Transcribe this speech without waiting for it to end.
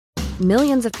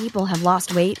Millions of people have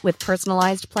lost weight with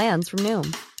personalized plans from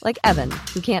Noom. Like Evan,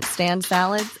 who can't stand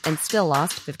salads and still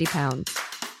lost 50 pounds.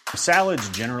 Salads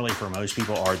generally for most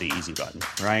people are the easy button,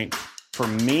 right? For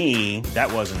me,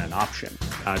 that wasn't an option.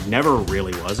 I never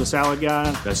really was a salad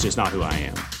guy. That's just not who I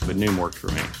am. But Noom worked for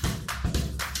me.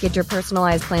 Get your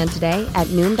personalized plan today at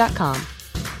Noom.com.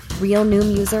 Real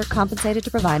Noom user compensated to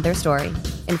provide their story.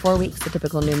 In 4 weeks, the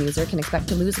typical Noom user can expect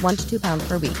to lose 1 to 2 pounds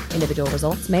per week. Individual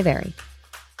results may vary.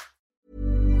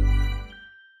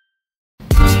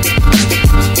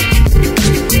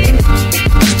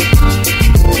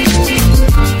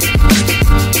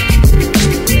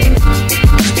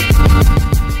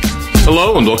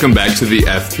 Hello and welcome back to the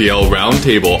FPL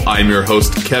Roundtable. I'm your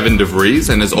host, Kevin DeVries,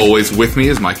 and as always with me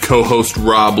is my co-host,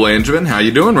 Rob Langevin. How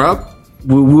you doing, Rob?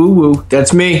 Woo, woo, woo.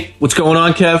 That's me. What's going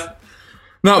on, Kev?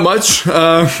 Not much.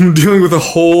 I'm dealing with a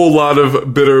whole lot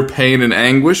of bitter pain and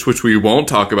anguish, which we won't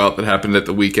talk about, that happened at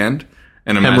the weekend.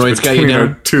 And a match between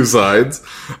our two sides.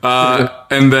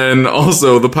 And then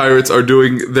also the Pirates are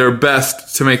doing their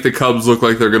best to make the Cubs look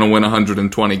like they're going to win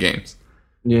 120 games.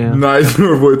 Yeah.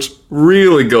 Neither of which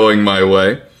really going my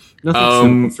way.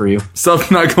 Nothing for you. Stuff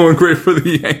not going great for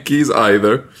the Yankees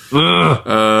either.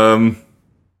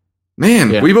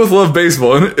 We both love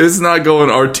baseball, and it's not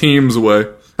going our team's way.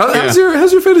 How's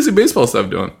your fantasy baseball stuff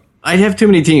doing? I have too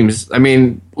many teams. I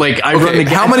mean, like run the.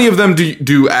 How many of them do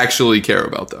you actually care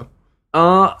about, though?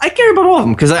 I care about all of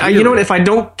them because you know what? If I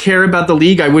don't care about the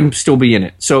league, I wouldn't still be in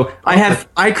it. So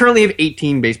I currently have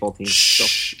 18 baseball teams. So.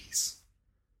 Jeez.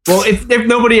 Well, if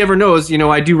nobody ever knows,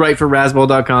 I do write for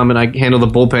Razzball.com and I handle the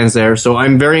bullpens there. So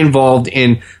I'm very involved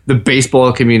in the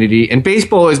baseball community, and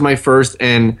baseball is my first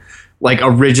and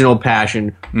original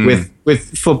passion. With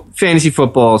fantasy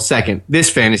football second. This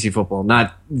fantasy football,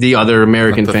 not the other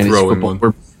American fantasy football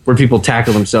where people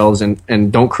tackle themselves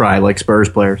and don't cry like Spurs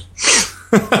players.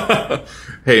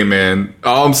 Hey man,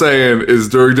 all I'm saying is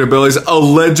during Dembele's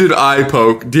alleged eye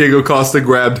poke, Diego Costa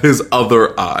grabbed his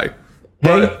other eye.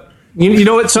 Hey, you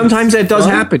know what? Sometimes that does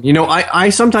happen. I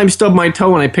sometimes stub my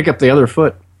toe when I pick up the other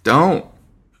foot. Don't.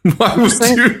 Why would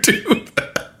you do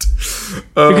that?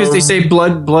 Because they say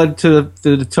blood to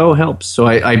the toe helps. So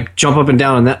I jump up and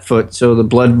down on that foot so the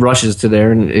blood rushes to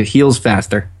there and it heals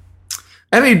faster.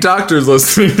 Any doctors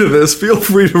listening to this, feel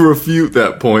free to refute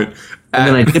that point. And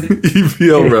then I dip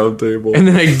EPL Roundtable. And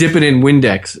then I dip it in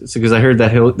Windex because I heard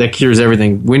that cures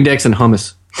everything. Windex and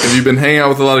hummus. Have you been hanging out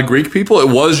with a lot of Greek people? It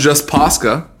was just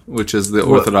Pascha, which is the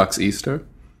Orthodox Easter.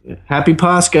 Happy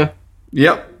Pascha.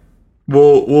 Yep.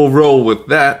 We'll roll with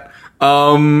that.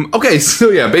 Okay, so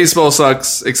yeah, baseball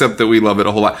sucks, except that we love it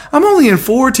a whole lot. I'm only in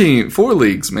 4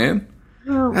 leagues, man.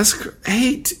 Oh. That's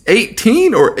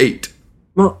 18 or 8?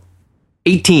 Well,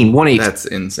 18, 1-8. That's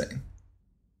insane.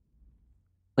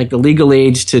 Like the legal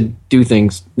age to do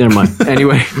things. Never mind.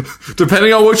 Anyway.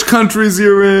 Depending on which countries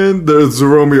you're in, there's the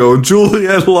Romeo and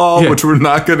Juliet law, which we're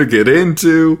not going to get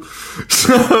into.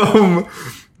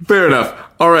 Fair enough.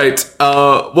 All right.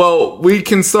 Well, we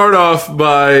can start off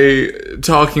by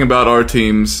talking about our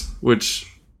teams, which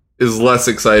is less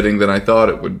exciting than I thought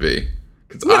it would be.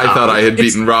 Because I thought I had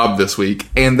beaten Rob this week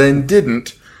and then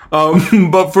didn't.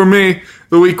 But for me,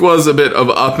 the week was a bit of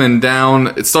up and down.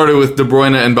 It started with De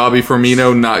Bruyne and Bobby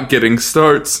Firmino not getting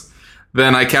starts.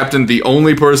 Then I captained the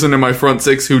only person in my front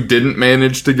six who didn't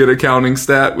manage to get a counting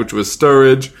stat, which was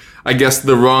Sturridge. I guessed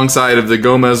the wrong side of the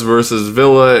Gomez versus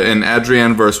Villa and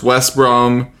Adrian versus West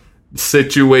Brom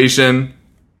situation.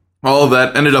 All of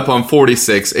that ended up on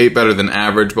 46, 8 better than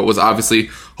average, but was obviously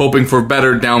hoping for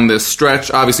better down this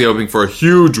stretch. Obviously hoping for a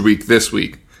huge week this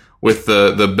week with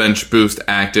the bench boost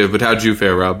active. But how'd you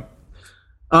fare, Rob?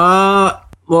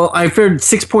 Well, I fared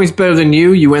 6 points better than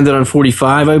you. You ended on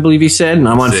 45, I believe you said, and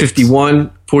I'm on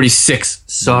 51, 46.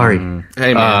 Sorry.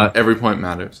 Hey, man, every point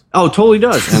matters. Oh, totally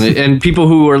does. And people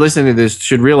who are listening to this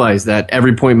should realize that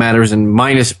every point matters and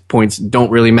minus points don't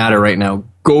really matter right now.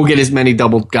 Go get as many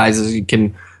double guys as you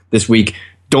can this week.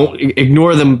 Don't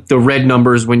ignore the red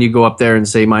numbers when you go up there and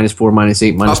say -4,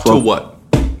 -8, -12. Up to what?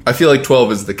 I feel like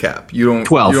 12 is the cap. You don't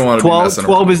 12. You don't want to be messing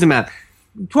 12 around. is the math.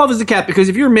 12 is the cap because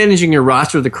if you're managing your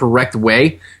roster the correct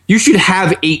way, you should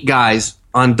have 8 guys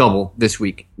on double this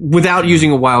week without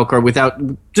using a wild card,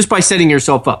 just by setting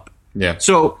yourself up. Yeah.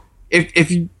 So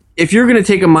if you're going to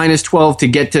take a -12 to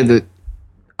get to the,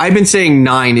 I've been saying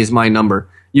 9 is my number.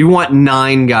 You want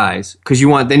 9 guys because you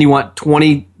want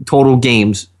 20 total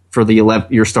games for the 11.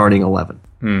 You're starting 11.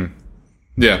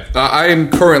 Yeah, I am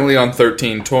currently on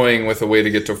 13, toying with a way to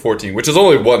get to 14, which is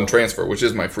only one transfer, which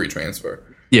is my free transfer.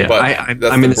 Yeah, but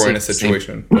that's I'm the in Bruyne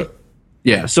situation. But.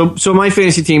 Yeah, so my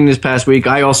fantasy team this past week,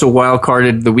 I also wild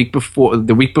carded the week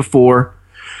before.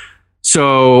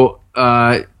 So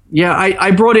Yeah,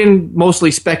 I brought in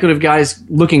mostly speculative guys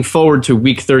looking forward to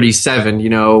week 37.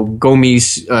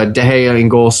 Gomes, De Gea in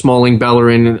goal, Smalling,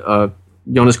 Bellerin,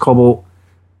 Jonas Kobel,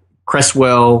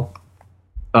 Cresswell,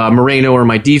 Moreno are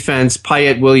my defense.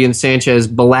 Payet, Williams, Sanchez,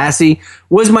 Balassi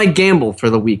was my gamble for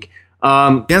the week.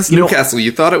 Against Newcastle,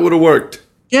 you thought it would have worked.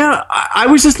 Yeah, I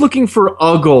was just looking for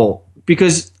a goal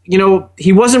because, he's not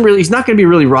going to be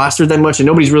really rostered that much, and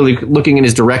nobody's really looking in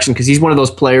his direction because he's one of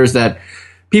those players that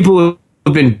people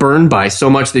have been burned by so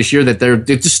much this year that they're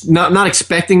just not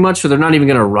expecting much, so they're not even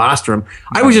going to roster him.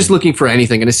 I was just looking for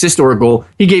anything, an assist or a goal.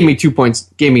 He gave me 2 points,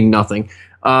 gave me nothing.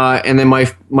 And then my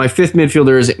fifth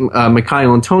midfielder is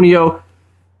Mikhail Antonio.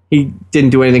 He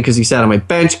didn't do anything because he sat on my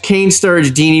bench. Kane,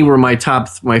 Sturridge, Deeney were my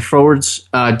forwards.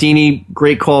 Deeney,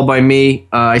 great call by me.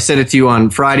 I said it to you on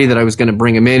Friday that I was going to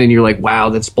bring him in, and you're like, wow,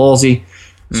 that's ballsy.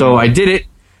 So I did it.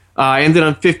 I ended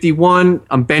on 51.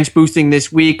 I'm bench boosting this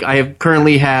week. I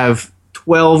currently have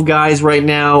 12 guys right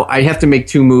now. I have to make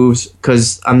 2 moves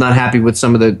because I'm not happy with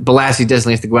some of the... Balassi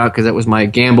definitely has to go out because that was my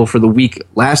gamble for the week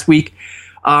last week.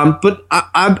 But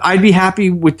I'd be happy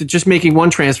with just making 1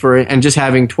 transfer and just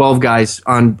having 12 guys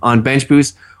on bench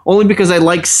boost, only because I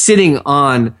like sitting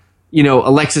on,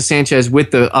 Alexis Sanchez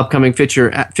with the upcoming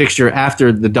fixture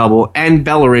after the double, and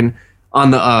Bellerin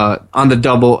on the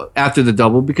double after the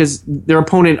double, because their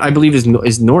opponent, I believe,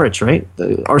 is Norwich, right?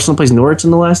 Arsenal plays Norwich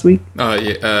in the last week.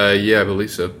 Yeah, I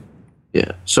believe so.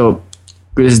 Yeah, so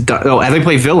they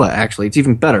play Villa. Actually, it's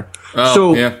even better.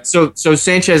 So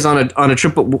Sanchez on a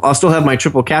triple. I'll still have my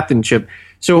triple captainship.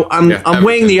 So I'm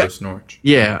weighing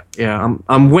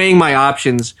I'm weighing my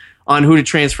options on who to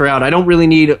transfer out. I don't really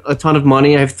need a ton of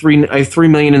money. I have $3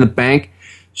 million in the bank,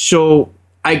 so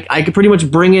I could pretty much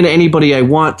bring in anybody I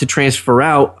want to transfer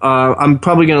out. I'm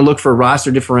probably going to look for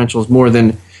roster differentials more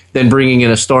than bringing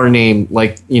in a star name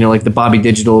like the Bobby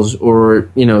Digitals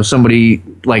or somebody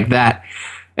like that.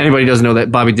 Anybody doesn't know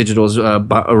that Bobby Digital is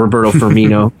Roberto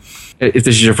Firmino. If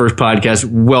this is your first podcast,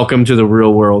 welcome to the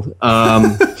real world.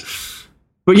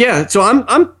 But yeah, so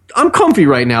I'm comfy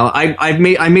right now. I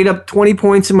made up 20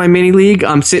 points in my mini league.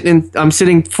 I'm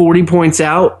sitting 40 points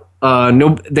out.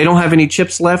 They don't have any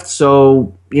chips left,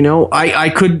 so I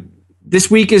could. This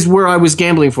week is where I was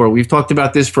gambling for. We've talked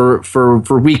about this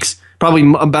for weeks,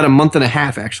 probably about a month and a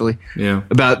half actually. Yeah.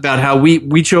 About how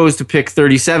we chose to pick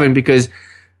 37 because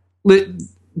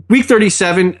week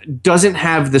 37 doesn't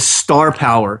have the star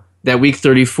power that week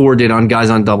 34 did on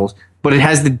guys on doubles, but it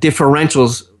has the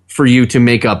differentials for you to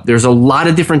make up. There's a lot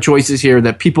of different choices here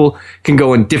that people can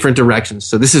go in different directions.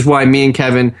 So this is why me and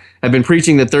Kevin have been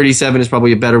preaching that 37 is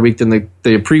probably a better week than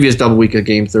the previous double week of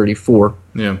game 34.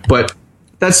 Yeah. But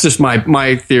that's just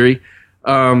my theory.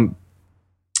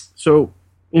 So,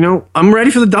 I'm ready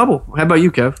for the double. How about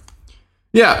you, Kev?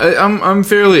 Yeah, I'm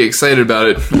fairly excited about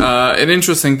it. An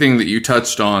interesting thing that you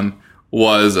touched on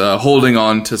was holding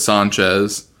on to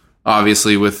Sanchez,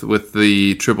 obviously with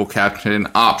the triple captain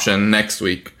option next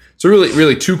week. So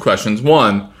really 2 questions.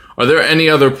 1, are there any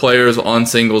other players on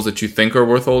singles that you think are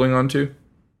worth holding on to?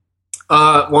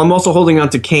 Well, I'm also holding on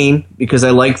to Kane because I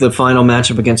like the final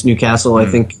matchup against Newcastle. I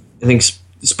think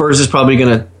Spurs is probably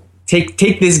going to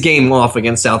take this game off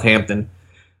against Southampton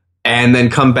and then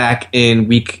come back in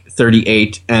week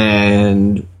 38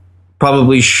 and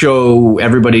probably show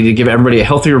everybody, to give everybody a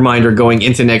healthy reminder going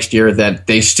into next year that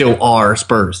they still are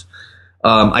Spurs.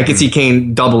 I could see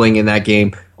Kane doubling in that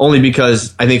game only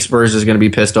because I think Spurs is going to be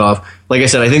pissed off. Like I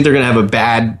said, I think they're going to have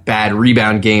a bad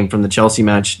rebound game from the Chelsea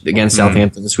match against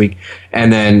Southampton this week.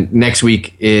 And then next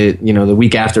week, the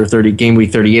week after game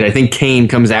week 38, I think Kane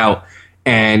comes out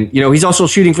and, he's also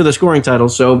shooting for the scoring title.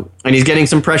 So, and he's getting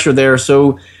some pressure there.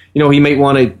 So, he might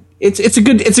want to, it's a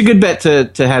good bet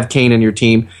to have Kane in your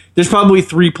team. There's probably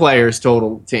 3 players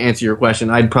total to answer your question.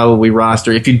 I'd probably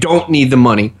roster if you don't need the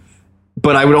money,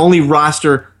 but I would only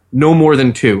roster no more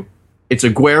than 2. It's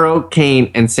Aguero,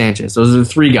 Kane, and Sanchez. Those are the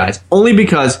 3 guys. Only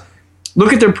because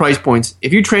look at their price points.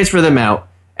 If you transfer them out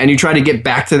and you try to get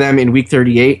back to them in week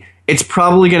 38, it's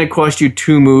probably going to cost you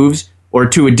 2 moves or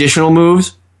 2 additional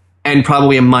moves and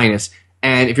probably a minus.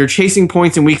 And if you're chasing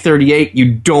points in week 38,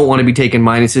 you don't want to be taking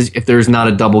minuses if there's not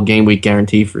a double game week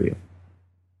guarantee for you.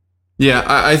 Yeah,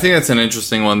 I think that's an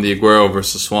interesting one, the Aguero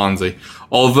versus Swansea.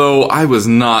 Although I was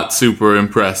not super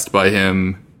impressed by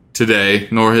him today,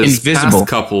 nor his past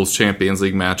couples Champions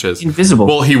League matches. Invisible.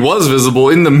 Well, he was visible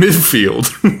in the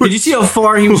midfield. Did you see how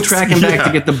far he was tracking back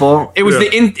to get the ball? It was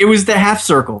it was the half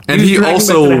circle. And he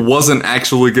also wasn't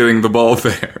actually getting the ball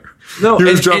there. No, he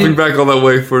was dropping back all that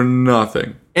way for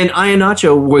nothing. And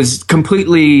Iheanacho was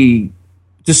completely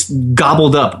just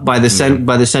gobbled up by the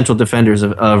central defenders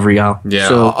of Real. Yeah,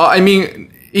 so, I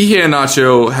mean,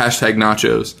 Iheanacho, hashtag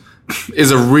nachos,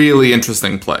 is a really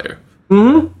interesting player.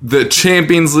 The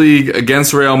Champions League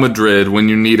against Real Madrid, when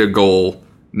you need a goal,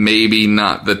 maybe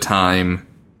not the time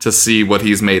to see what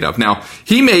he's made of. Now,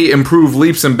 he may improve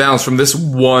leaps and bounds from this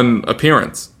one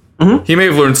appearance. He may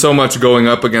have learned so much going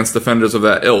up against defenders of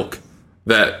that ilk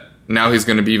that now he's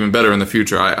going to be even better in the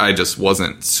future. I just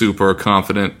wasn't super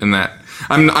confident in that.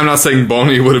 I'm not saying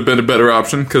Boney would have been a better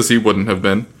option, because he wouldn't have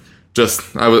been.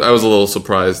 Just, I was a little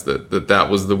surprised that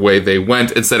was the way they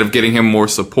went, instead of getting him more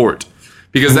support.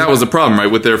 Because that was the problem, right?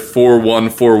 With their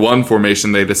 4-1-4-1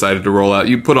 formation they decided to roll out,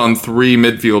 you put on 3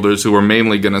 midfielders who are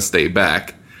mainly going to stay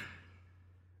back.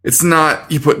 It's not,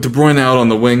 you put De Bruyne out on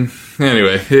the wing.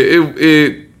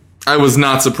 Anyway, I was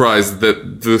not surprised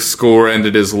that the score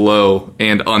ended as low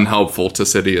and unhelpful to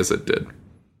City as it did.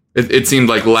 It seemed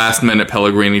like last minute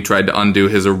Pellegrini tried to undo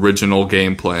his original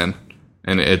game plan,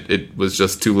 and it was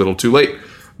just too little too late.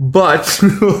 But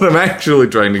what I'm actually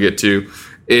trying to get to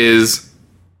is,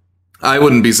 I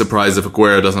wouldn't be surprised if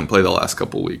Aguero doesn't play the last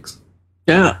couple weeks.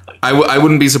 Yeah. I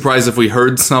wouldn't be surprised if we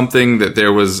heard something, that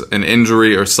there was an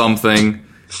injury or something,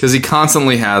 because he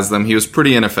constantly has them. He was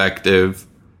pretty ineffective.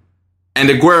 And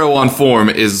Aguero on form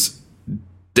is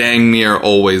dang near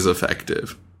always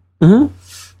effective.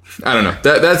 I don't know.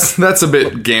 That's a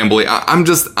bit gambly.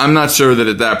 I'm not sure that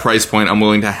at that price point I'm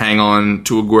willing to hang on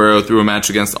to Aguero through a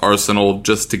match against Arsenal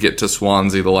just to get to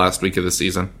Swansea the last week of the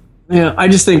season. Yeah, I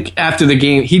just think after the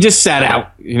game, he just sat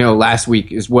out, last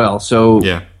week as well. So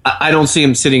yeah. I don't see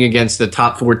him sitting against the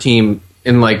top 4 team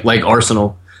in like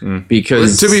Arsenal.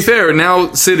 Because to be fair,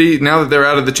 now City, now that they're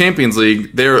out of the Champions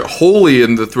League, they're wholly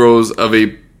in the throes of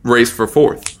a race for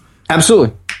 4th.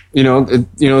 Absolutely.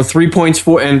 3 points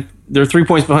and they're 3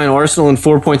 points behind Arsenal and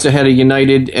 4 points ahead of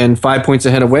United and 5 points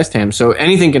ahead of West Ham. So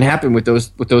anything can happen with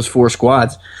those 4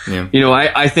 squads. Yeah.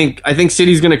 I think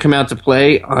City's going to come out to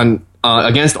play on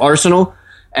against Arsenal,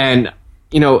 and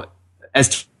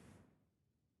as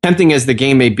tempting as the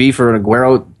game may be for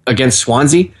Aguero against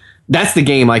Swansea, that's the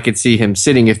game I could see him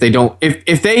sitting if they don't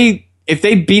if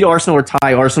they beat Arsenal or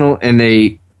tie Arsenal and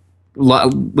they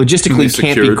logistically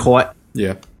can't be caught.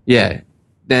 Yeah.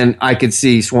 Then I could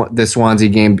see the Swansea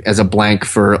game as a blank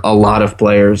for a lot of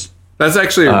players. That's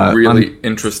actually a really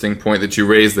interesting point that you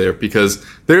raised there, because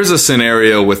there's a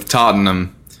scenario with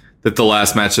Tottenham that the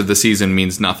last match of the season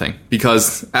means nothing.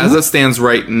 Because as it stands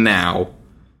right now,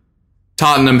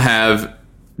 Tottenham have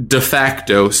de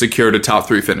facto secured a top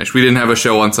 3 finish. We didn't have a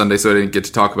show on Sunday, so I didn't get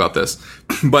to talk about this.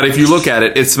 But if you look at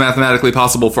it, it's mathematically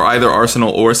possible for either Arsenal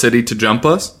or City to jump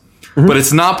us. But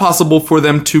it's not possible for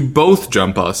them to both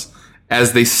jump us,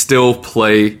 as they still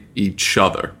play each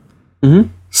other.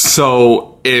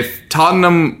 So if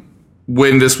Tottenham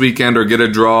win this weekend or get a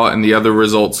draw and the other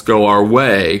results go our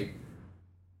way,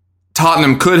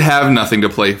 Tottenham could have nothing to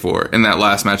play for in that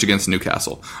last match against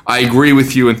Newcastle. I agree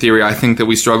with you in theory. I think that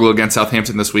we struggle against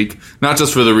Southampton this week, not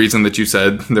just for the reason that you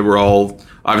said, that we're all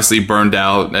obviously burned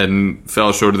out and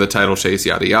fell short of the title chase,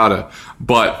 yada yada,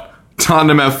 but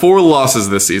Tottenham have 4 losses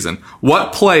this season.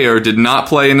 What player did not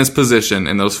play in his position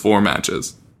in those 4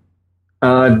 matches?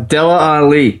 Dele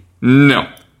Alli. No.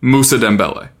 Moussa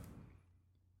Dembele,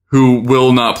 who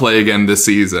will not play again this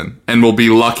season and will be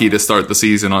lucky to start the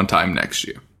season on time next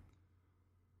year.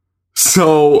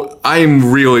 So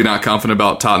I'm really not confident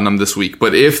about Tottenham this week.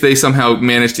 But if they somehow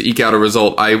manage to eke out a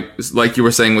result, like you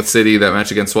were saying with City, that match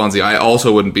against Swansea, I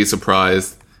also wouldn't be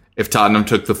surprised if Tottenham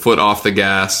took the foot off the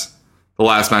gas the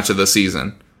last match of the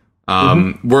season.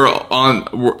 Regardless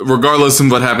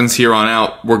of what happens here on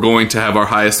out, we're going to have our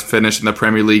highest finish in the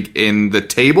Premier League in the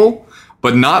table,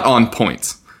 but not on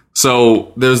points.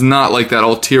 So there's not like that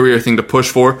ulterior thing to push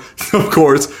for. Of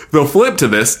course, the flip to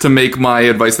this, to make my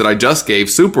advice that I just gave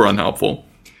super unhelpful,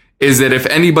 is that if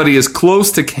anybody is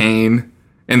close to Kane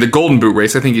in the Golden Boot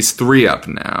race, I think he's 3 up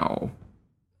now.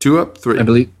 2 up? 3? I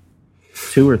believe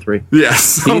 2 or 3. Yeah,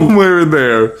 somewhere in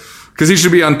there. Because he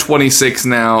should be on 26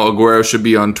 now. Aguero should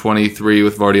be on 23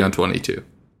 with Vardy on 22.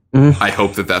 I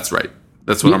hope that that's right.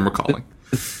 That's what I'm recalling.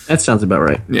 That sounds about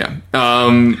right. Yeah.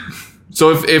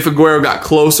 So if Aguero got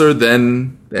closer,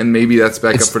 then maybe that's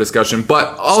back up for discussion.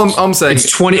 But all I'm saying...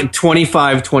 It's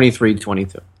 25, 23,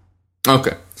 22.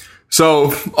 Okay.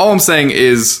 So all I'm saying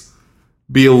is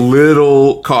be a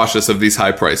little cautious of these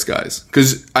high-priced guys.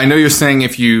 Because I know you're saying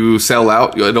if you sell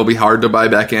out, it'll be hard to buy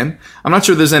back in. I'm not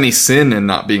sure there's any sin in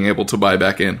not being able to buy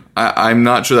back in. I'm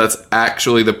not sure that's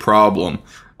actually the problem.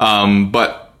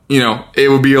 But... it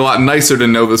would be a lot nicer to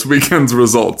know this weekend's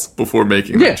results before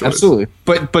making that choice. Yeah, absolutely.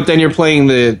 But then you're playing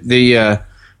the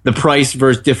price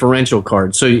versus differential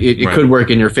card, so it could work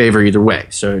in your favor either way.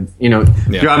 So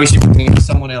you're obviously bringing in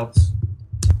someone else.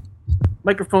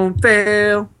 Microphone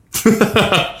fail.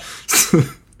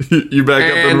 You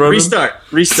back up and running? Restart.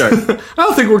 I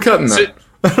don't think we're cutting that.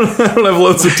 I don't have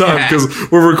loads of time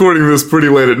because we're recording this pretty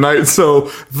late at night.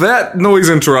 So that noise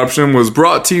interruption was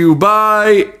brought to you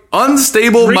by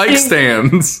unstable mic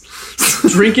stands.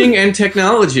 Drinking and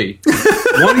technology.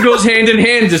 One goes hand in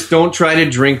hand. Just don't try to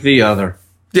drink the other.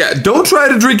 Yeah, don't try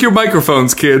to drink your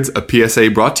microphones, kids. A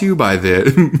PSA brought to you by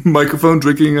the Microphone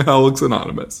Drinking Alcoholics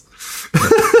Anonymous.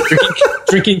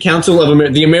 Drinking Council of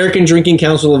America. The American Drinking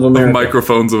Council of America.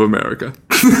 Microphones of America.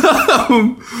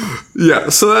 Yeah,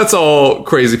 so that's all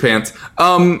crazy pants.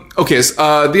 Okay,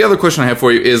 so, the other question I have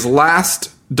for you is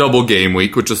last double game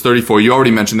week, which was 34. You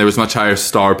already mentioned there was much higher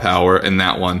star power in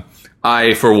that one.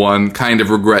 I, for one, kind of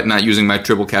regret not using my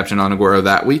triple captain on Aguero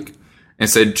that week,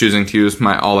 instead choosing to use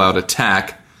my all-out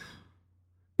attack.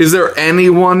 Is there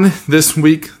anyone this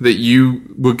week that you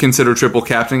would consider triple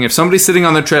captaining? If somebody's sitting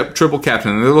on their triple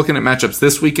captain and they're looking at matchups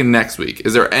this week and next week,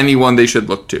 is there anyone they should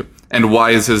look to? And why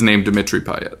is his name Dimitri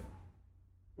Payet?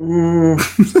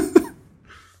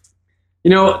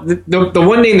 The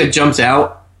one name that jumps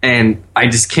out, and I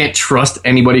just can't trust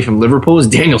anybody from Liverpool, is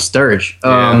Daniel Sturridge.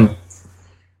 Yeah.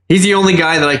 He's the only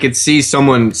guy that I could see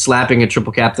someone slapping a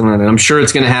triple captain on, and I'm sure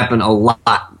it's going to happen a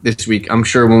lot this week. I'm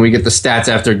sure when we get the stats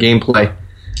after gameplay,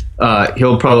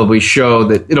 it'll probably show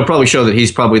that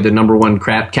he's probably the number one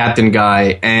captain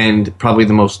guy and probably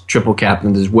the most triple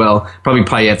captained as well. Probably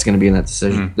Payet's going to be in that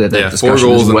decision. That 4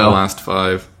 goals in the last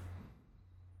 5.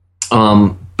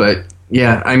 But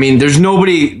yeah, I mean, there's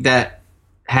nobody that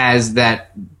has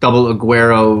that double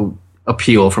Aguero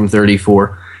appeal from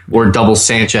 34 or double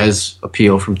Sanchez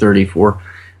appeal from 34.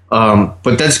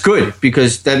 But that's good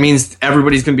because that means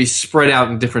everybody's going to be spread out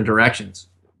in different directions.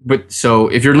 But so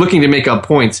if you're looking to make up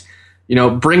points,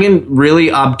 bring in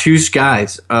really obtuse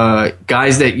guys,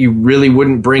 guys that you really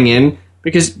wouldn't bring in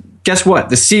because guess what?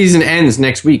 The season ends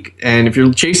next week. And if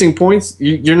you're chasing points,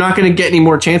 you're not going to get any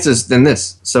more chances than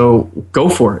this. So go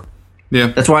for it. Yeah.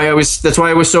 That's why I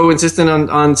was so insistent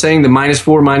on saying the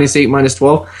 -4, -8,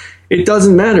 -12. It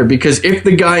doesn't matter because if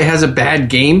the guy has a bad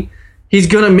game, he's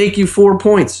going to make you 4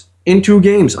 points in 2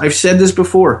 games. I've said this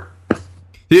before.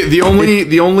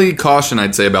 The only caution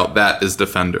I'd say about that is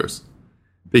defenders.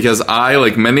 Because I,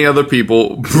 like many other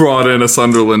people, brought in a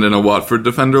Sunderland and a Watford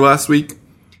defender last week.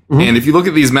 Mm-hmm. And if you look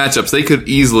at these matchups, they could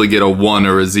easily get a 1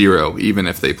 or a 0, even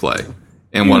if they play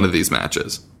in one of these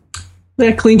matches.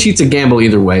 Yeah, clean sheet's a gamble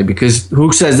either way, because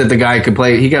who says that the guy could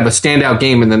play? He could have a standout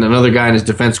game, and then another guy in his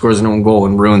defense scores an own goal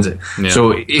and ruins it. Yeah.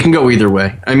 So it can go either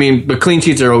way. I mean, but clean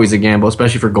sheets are always a gamble,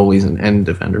 especially for goalies and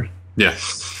defenders. Yeah,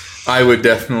 I would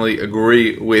definitely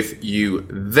agree with you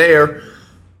there.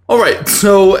 All right,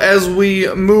 so as we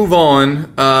move on,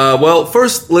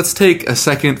 first let's take a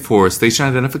second for station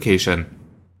identification.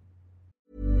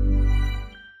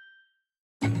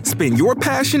 Spin your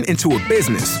passion into a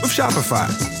business with Shopify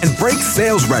and break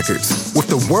sales records with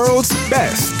the world's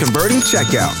best converting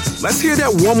checkout. Let's hear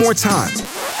that one more time.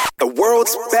 The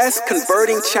world's best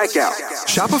converting checkout.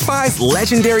 Shopify's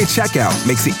legendary checkout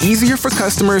makes it easier for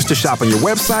customers to shop on your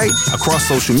website, across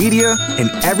social media,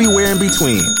 and everywhere in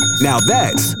between. Now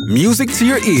that's music to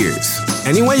your ears.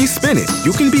 Any way you spin it,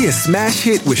 you can be a smash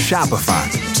hit with Shopify.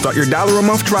 Start your $1 a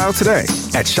month trial today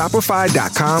at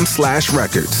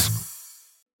shopify.com/records.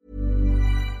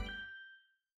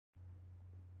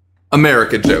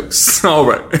 America jokes. All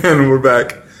right, and we're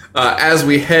back. As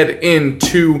we head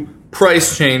into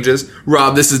price changes,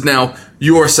 Rob, this is now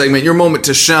your segment, your moment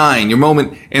to shine, your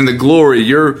moment in the glory,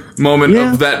 your moment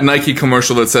of that Nike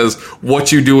commercial that says,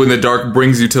 what you do in the dark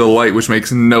brings you to the light, which makes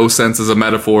no sense as a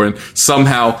metaphor and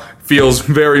somehow feels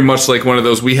very much like one of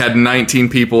those, we had 19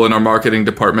 people in our marketing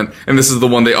department, and this is the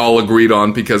one they all agreed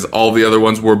on because all the other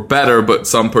ones were better, but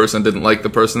some person didn't like the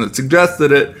person that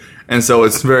suggested it, and so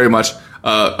it's very much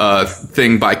a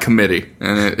thing by committee,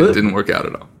 and it didn't work out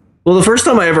at all. Well, the first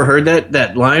time I ever heard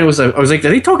that line was, I was like, are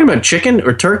they talking about chicken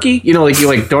or turkey? You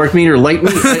like dark meat or light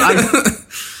meat?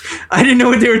 I didn't know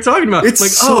what they were talking about. It's like,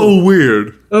 so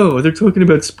weird. Oh, they're talking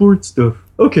about sports stuff.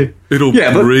 Okay. It'll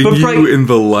bring you in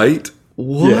the light?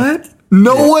 What? Yeah.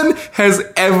 No one has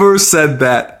ever said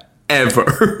that,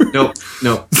 ever. No.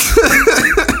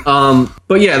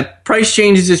 But yeah, price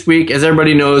changes this week. As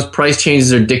everybody knows, price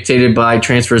changes are dictated by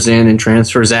transfers in and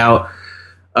transfers out.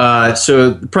 So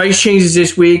the price changes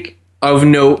this week of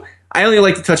note. I only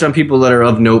like to touch on people that are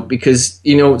of note because,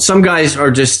 some guys are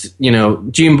just,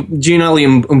 Gianelli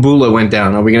Mbula went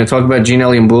down. Are we going to talk about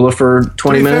Gianelli Mbula for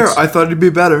 20 minutes? Fair, I thought he'd be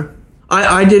better.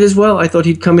 I did as well. I thought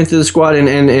he'd come into the squad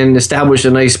and establish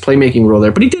a nice playmaking role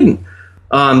there, but he didn't.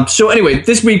 So anyway,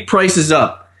 this week price is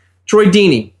up. Troy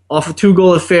Deeney, off a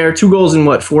 2-goal affair. 2 goals in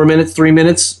what, 4 minutes, 3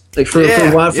 minutes? Like for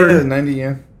Watford? Yeah, 90,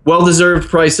 yeah. Well-deserved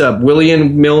price up.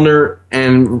 Willian, Milner,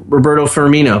 and Roberto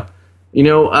Firmino.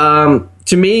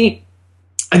 To me,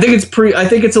 I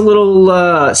think it's a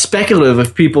little speculative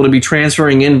of people to be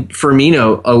transferring in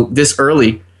Firmino this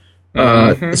early,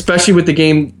 especially with the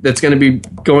game that's going to be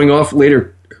going off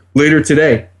later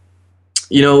today.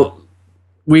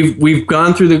 We've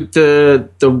gone through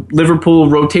the Liverpool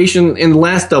rotation in the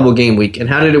last double game week, and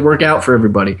how did it work out for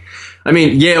everybody? I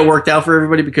mean, yeah, it worked out for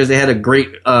everybody because they had a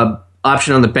great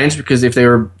option on the bench, because if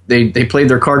they played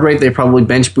their card right, they probably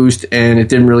bench boost, and it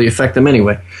didn't really affect them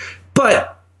anyway.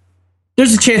 But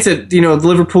there's a chance that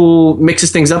Liverpool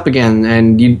mixes things up again,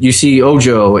 and you see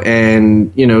Ojo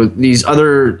and these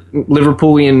other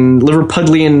Liverpudlian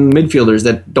midfielders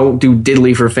that don't do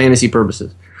diddly for fantasy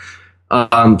purposes.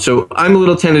 So I'm a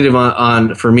little tentative on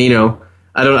Firmino.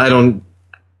 I don't.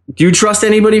 Do you trust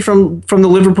anybody from the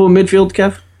Liverpool midfield,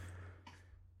 Kev?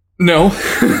 No.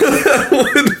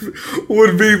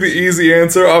 would be the easy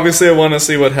answer. Obviously, I want to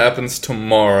see what happens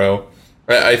tomorrow.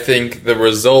 I think the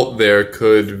result there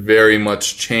could very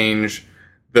much change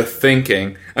the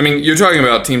thinking. I mean, you're talking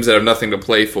about teams that have nothing to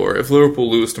play for. If Liverpool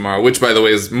lose tomorrow, which, by the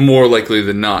way, is more likely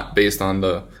than not based on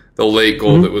the late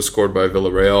goal that was scored by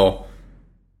Villarreal,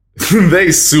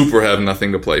 they super have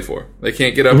nothing to play for. They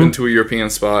can't get up into a European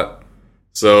spot.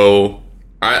 So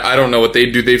I don't know what they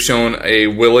do. They've shown a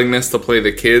willingness to play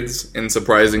the kids in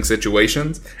surprising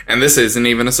situations, and this isn't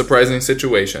even a surprising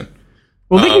situation.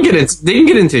 Well, they can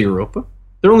get into Europa.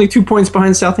 They're only 2 points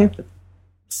behind Southampton.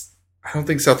 I don't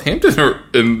think Southampton are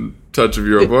in touch of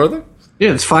Europa, are they?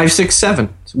 Yeah, it's 5, 6,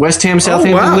 7. It's West Ham,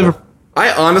 Southampton, Liverpool.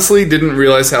 I honestly didn't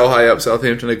realize how high up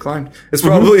Southampton had climbed. It's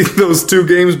probably those 2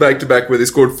 games back-to-back where they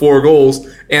scored 4 goals,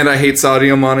 and I hate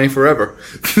Sadio Mane forever.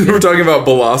 We're talking about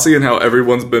Bolasie and how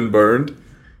everyone's been burned.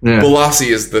 Yeah. Bolasie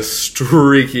is the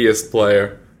streakiest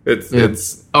player. It's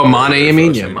Mane, you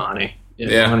mean? Yeah, Mane.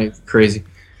 Yeah, Mane's crazy.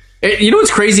 You know what's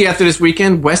crazy after this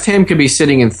weekend? West Ham could be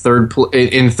sitting in third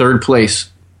place.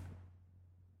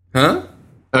 Huh?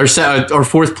 Or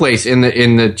fourth place in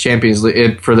the Champions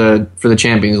League for the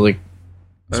Champions League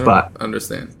spot. I don't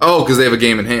understand. Oh, because they have a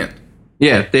game in hand.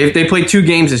 Yeah, they played 2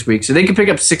 games this week, so they can pick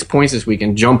up 6 points this week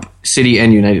and jump City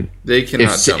and United. They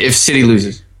cannot jump if City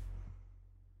loses.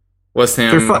 West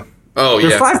Ham.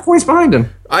 They're 5 points behind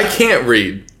them. I can't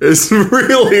read. It's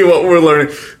really what we're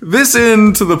learning. This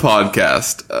into the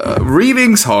podcast.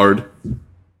 Reading's hard,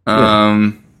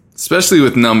 especially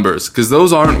with numbers, because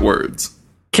those aren't words.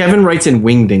 Kevin writes in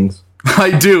wingdings.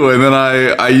 I do, and then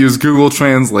I use Google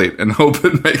Translate and hope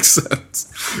it makes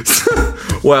sense.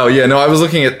 Wow, yeah, no, I was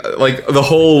looking at, the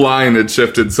whole line had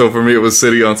shifted, so for me it was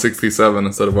City on 67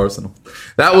 instead of Arsenal.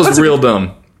 That was real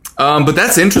dumb. But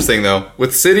that's interesting, though.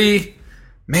 With City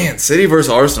versus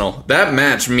Arsenal, that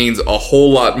match means a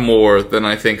whole lot more than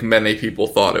I think many people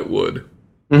thought it would.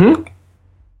 Mm-hmm.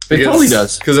 It totally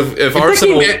does. Because if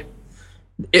Arsenal...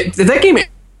 that game...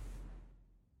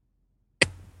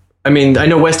 I mean, I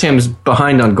know West Ham's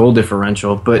behind on goal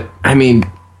differential, but, I mean,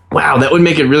 wow, that would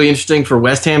make it really interesting for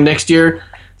West Ham next year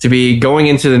to be going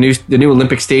into the new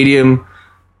Olympic Stadium,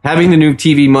 having the new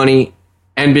TV money,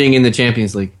 and being in the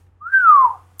Champions League.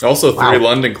 Also, 3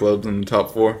 London clubs in the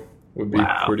top 4 would be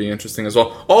pretty interesting as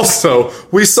well. Also,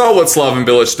 we saw what Slaven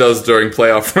Bilic does during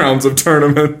playoff rounds of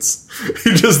tournaments.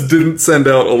 He just didn't send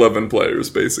out 11 players,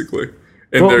 basically,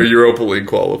 in their Europa League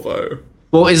qualifier.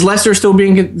 Well, is Leicester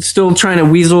still trying to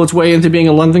weasel its way into being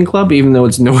a London club, even though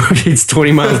it's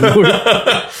 20 miles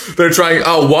north? They're trying.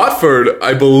 Watford,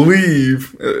 I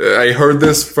believe, I heard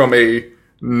this from a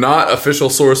not official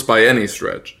source by any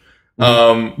stretch,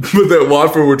 but that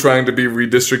Watford were trying to be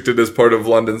redistricted as part of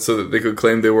London so that they could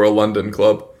claim they were a London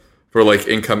club for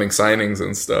incoming signings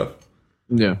and stuff.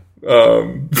 Yeah.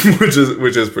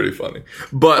 Which is pretty funny.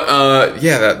 But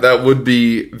that would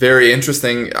be very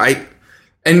interesting.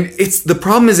 And the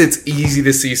problem is it's easy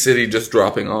to see City just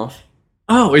dropping off.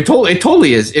 Oh, it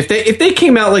totally is. If they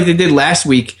came out like they did last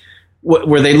week,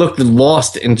 where they looked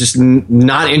lost and just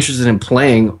not interested in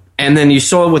playing, and then you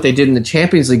saw what they did in the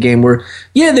Champions League game, where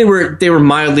they were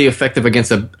mildly effective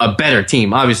against a better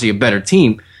team, obviously a better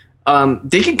team.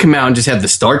 They could come out and just have the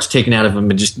starch taken out of them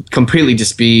and just completely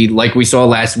just be like we saw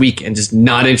last week and just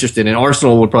not interested. And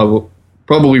Arsenal would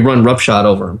probably run roughshod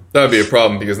over him. That would be a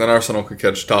problem because then Arsenal could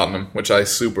catch Tottenham, which I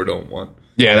super don't want.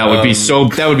 Yeah, that would be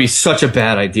such a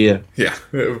bad idea. Yeah,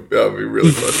 that would be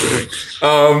really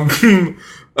frustrating.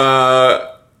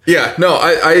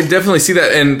 I definitely see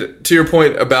that. And to your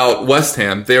point about West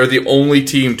Ham, they are the only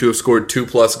team to have scored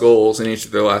 2+ goals in each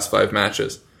of their last 5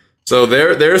 matches. So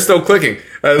they're still clicking.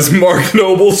 As Mark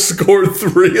Noble scored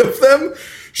 3 of them,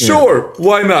 Sure,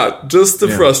 why not? Just to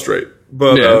frustrate.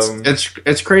 But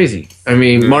it's crazy. I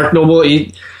mean, Mark Noble,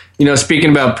 speaking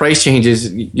about price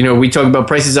changes, we talk about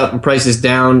prices up and prices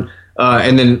down,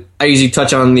 and then I usually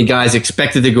touch on the guys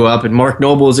expected to go up, and Mark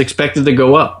Noble is expected to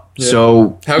go up. Yeah.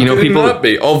 So how could people not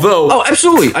be? Although,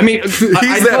 absolutely. I mean, he's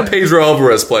that Pedro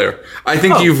Alvarez player. I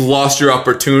think you've lost your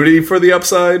opportunity for the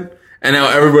upside, and now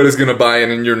everybody's going to buy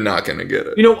in, and you're not going to get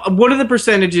it. What are the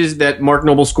percentages that Mark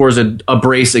Noble scores a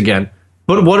brace again?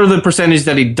 But what are the percentages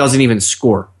that he doesn't even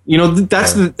score?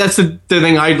 That's the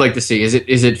thing I'd like to see. Is it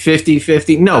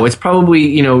 50-50? No, it's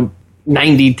probably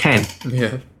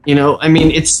 90-10. Yeah. I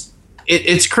mean, it's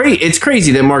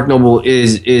crazy that Mark Noble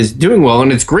is doing well,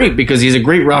 and it's great because he's a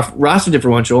great roster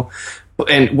differential,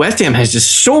 and West Ham has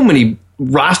just so many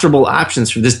rosterable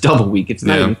options for this double week. It's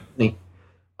not even funny.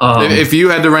 If you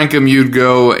had to rank him, you'd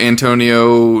go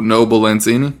Antonio, Noble,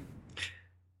 Lanzini?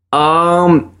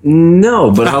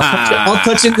 No, but I'll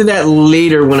touch into that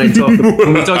later when we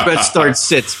talk about start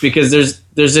sits, because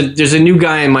there's a new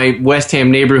guy in my West Ham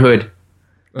neighborhood.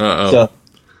 So.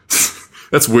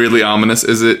 That's weirdly ominous.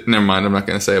 Is it? Never mind. I'm not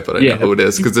going to say it, but I know who it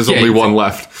is because there's only one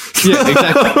left. Yeah,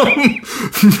 exactly.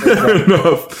 Fair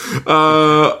enough.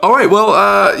 All right. Well,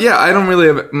 I don't really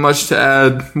have much to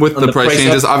add with the price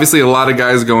changes. Obviously, a lot of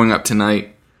guys going up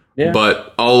tonight,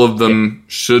 but all of them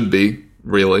should be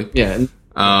really. Yeah.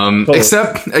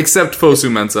 Except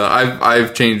Fosu Mensah.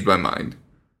 I've changed my mind.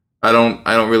 I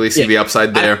don't really see the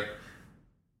upside there.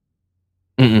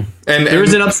 And there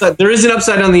is an upside. There is an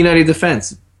upside on the United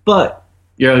defense, but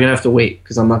you're going to have to wait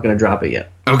because I'm not going to drop it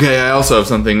yet. Okay, I also have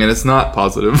something, and it's not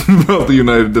positive about the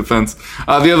United defense.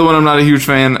 The other one I'm not a huge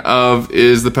fan of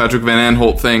is the Patrick Van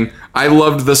Aanholt thing. I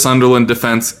loved the Sunderland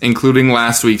defense, including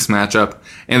last week's matchup,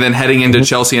 and then heading into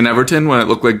Chelsea and Everton when it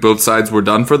looked like both sides were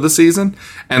done for the season.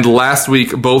 And last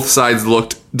week, both sides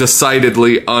looked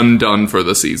decidedly undone for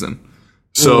the season.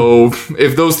 So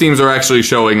if those teams are actually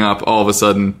showing up, all of a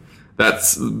sudden,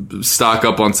 that's stock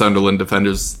up on Sunderland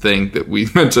defenders thing that we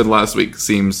mentioned last week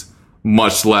seems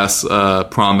much less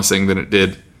promising than it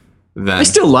did then. I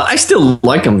still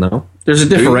like them though. There's a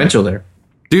differential there.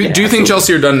 Do you think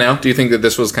Chelsea are done now? Do you think that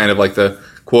this was kind of like the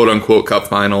quote unquote cup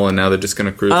final and now they're just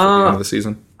going to cruise to the end of the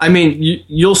season? I mean,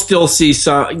 you'll still see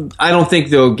some. I don't think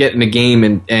they'll get in a game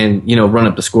and run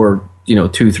up the score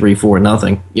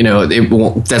 2-3-4-0. It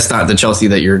won't. That's not the Chelsea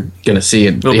that you're going to see.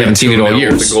 You haven't seen it all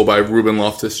year. With a goal by Ruben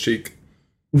Loftus-Cheek.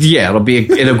 Yeah, it'll be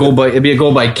a goal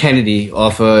by Kennedy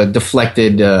off a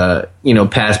deflected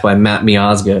pass by Matt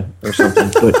Miazga or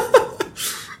something.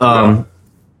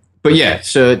 But yeah,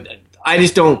 so I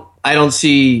don't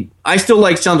see. I still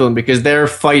like Sunderland because they're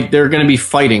going to be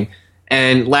fighting.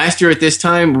 And last year at this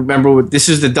time, remember, this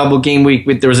is the double game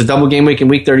week. There was a double game week in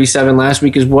week 37 last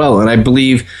week as well, and I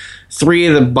believe 3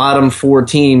 of the bottom 4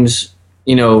 teams,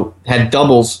 had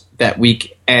doubles that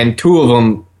week, and 2 of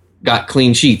them got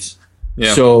clean sheets.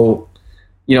 Yeah. So,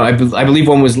 I believe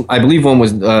one was. I'm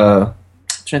trying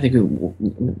to think. It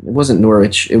wasn't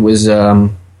Norwich. It was. Might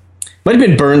have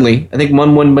been Burnley. I think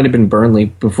one might have been Burnley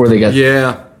before they got.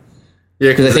 Yeah.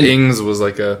 Yeah, because I think Ings was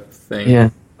like a thing.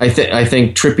 Yeah, I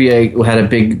think Trippier had a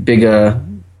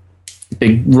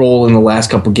big role in the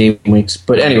last couple game weeks.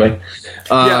 But anyway,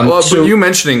 but you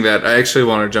mentioning that, I actually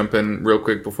want to jump in real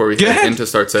quick before we head into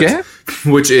start sets,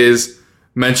 which is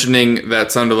mentioning that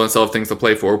Sunderland still have things to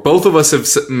play for. Both of us have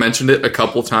mentioned it a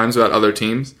couple times about other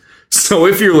teams. So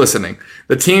if you're listening,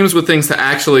 the teams with things to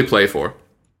actually play for: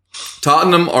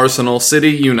 Tottenham, Arsenal, City,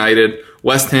 United,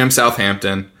 West Ham,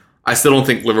 Southampton. I still don't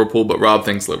think Liverpool, but Rob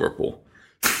thinks Liverpool.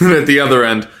 And at the other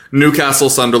end, Newcastle,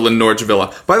 Sunderland, Norwich,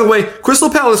 Villa. By the way, Crystal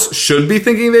Palace should be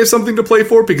thinking they have something to play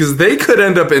for because they could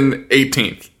end up in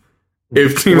 18th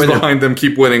if teams behind them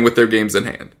keep winning with their games in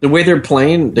hand. The way they're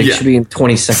playing, they should be in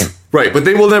 22nd. Right, but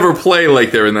they will never play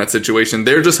like they're in that situation.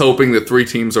 They're just hoping that 3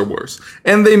 teams are worse.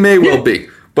 And they may well be.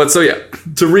 But so yeah,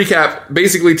 to recap,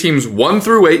 basically teams 1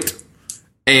 through 8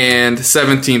 and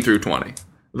 17 through 20.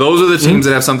 Those are the teams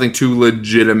that have something to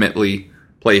legitimately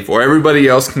play for. Everybody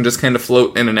else can just kind of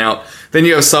float in and out. Then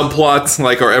you have subplots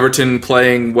like are Everton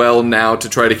playing well now to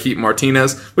try to keep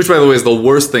Martinez, which by the way is the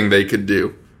worst thing they could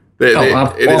do. It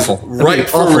is ripe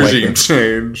for regime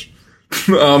change.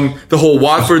 The whole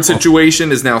Watford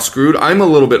situation is now screwed. I'm a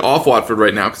little bit off Watford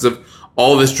right now because of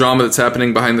all this drama that's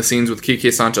happening behind the scenes with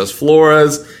Quique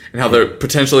Sanchez-Flores and how they're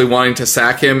potentially wanting to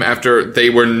sack him after they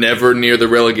were never near the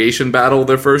relegation battle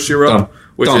their first year up.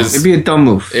 It'd be a dumb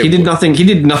move. He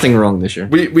did nothing wrong this year.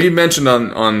 We mentioned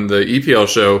on the EPL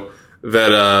show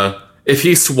that if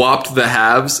he swapped the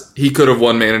halves, he could have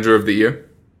won Manager of the Year.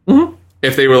 Mm-hmm.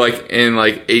 If they were in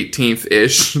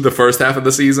 18th-ish the first half of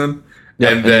the season,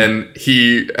 and then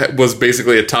he was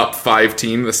basically a top 5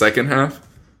 team the second half.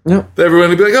 Yep. Everyone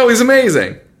would be like, oh, he's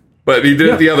amazing. But he did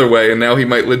it the other way, and now he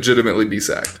might legitimately be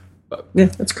sacked. Yeah,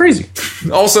 that's crazy.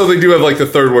 Also, they do have like the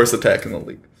 3rd worst attack in the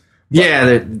league.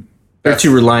 Yeah, they're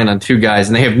too reliant on 2 guys,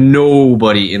 and they have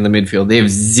nobody in the midfield. They have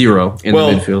 0 in the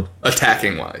midfield.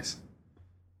 Attacking-wise.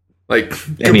 Like,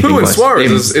 Capu and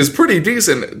Suarez is pretty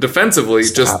decent defensively,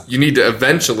 just you need to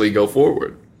eventually go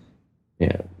forward.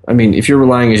 Yeah, I mean, if you're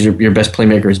relying as your best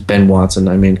playmaker is Ben Watson,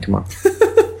 I mean, come on.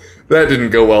 That didn't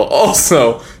go well.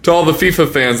 Also, to all the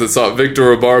FIFA fans that thought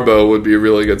Victor Obarbo would be a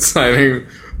really good signing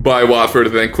by Watford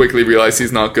and then quickly realized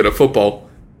he's not good at football,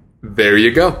 there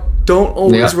you go. Don't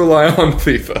always rely on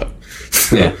FIFA.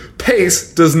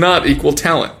 Pace does not equal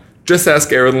talent. Just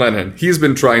ask Aaron Lennon. He's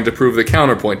been trying to prove the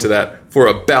counterpoint to that for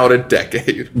about a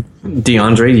decade.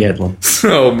 DeAndre Yedlin.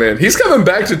 Oh, man. He's coming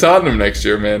back to Tottenham next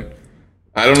year, man.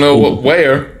 I don't know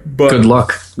where, but... Good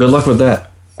luck. Good luck with that.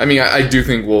 I mean, I do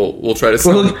think we'll try to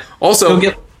sell him. Also,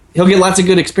 he'll get lots of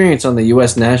good experience on the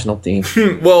U.S. national team.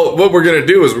 Well, what we're going to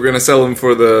do is we're going to sell him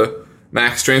for the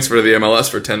max transfer to the MLS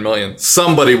for $10 million.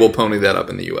 Somebody will pony that up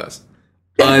in the U.S.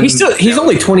 Yeah, he's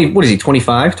only 20. What is he?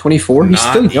 25, 24? He's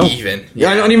still young.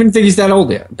 I don't even think he's that old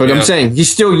yet. But I'm saying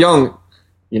he's still young.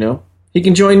 You know, he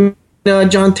can join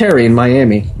John Terry in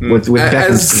Miami with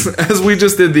Beckham. As we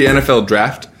just did the NFL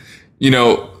draft. You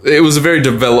know, it was a very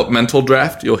developmental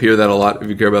draft. You'll hear that a lot if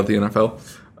you care about the NFL.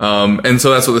 And so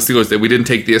that's what the Steelers did. We didn't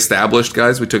take the established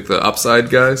guys. We took the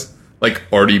upside guys, like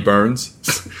Artie Burns.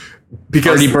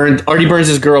 Because Artie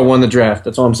Burns' girl won the draft.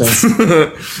 That's all I'm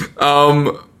saying.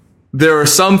 There are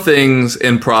some things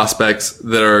in prospects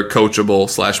that are coachable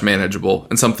 / manageable,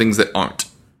 and some things that aren't.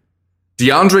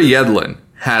 DeAndre Yedlin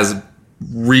has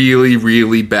really,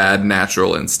 really bad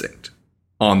natural instinct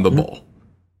on the ball.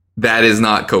 That is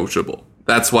not coachable.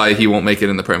 That's why he won't make it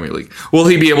in the Premier League. Will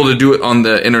he be able to do it on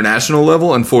the international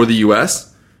level and for the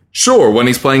U.S.? Sure, when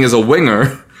he's playing as a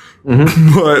winger,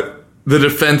 but the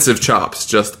defensive chops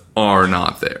just are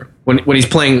not there. When he's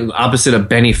playing opposite of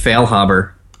Benny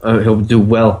Feilhaber, he'll do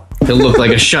well. He'll look like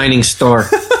a shining star.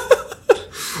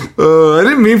 I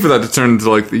didn't mean for that to turn into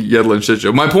like the Yedlin shit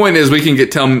show. My point is we can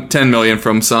get $10 million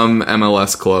from some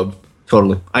MLS club.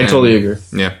 Totally. I totally agree.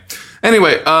 Yeah.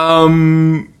 Anyway,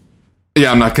 yeah,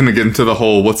 I'm not going to get into the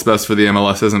whole what's best for the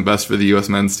MLS isn't best for the U.S.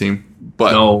 men's team.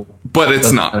 But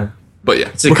it's not. Matter. But yeah.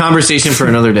 It's a conversation for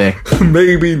another day.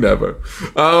 Maybe never.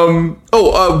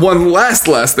 One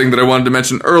last thing that I wanted to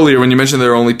mention earlier when you mentioned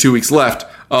there are only 2 weeks left.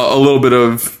 A little bit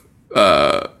of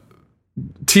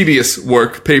tedious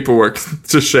paperwork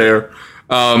to share.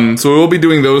 So we'll be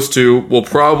doing those 2. We'll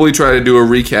probably try to do a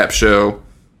recap show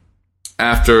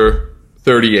after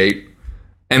 38.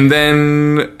 And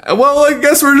then, well, I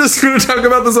guess we're just going to talk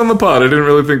about this on the pod. I didn't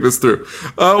really think this through.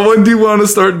 When do you want to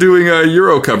start doing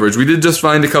Euro coverage? We did just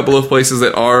find a couple of places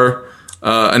that are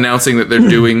announcing that they're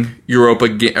doing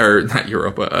European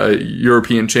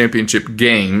Championship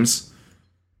games.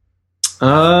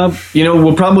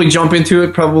 We'll probably jump into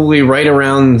it probably right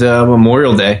around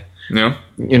Memorial Day. Yeah.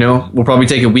 We'll probably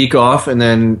take a week off and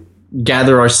then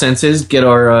gather our senses, get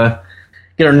our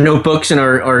notebooks and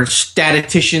our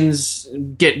statisticians,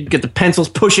 get the pencils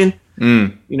pushing.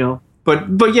 But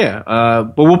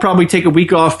we'll probably take a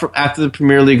week off after the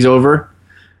Premier League's over,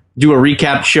 do a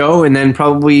recap show, and then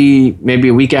probably maybe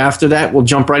a week after that we'll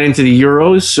jump right into the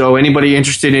Euros. So anybody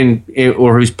interested in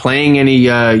or who's playing any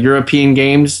European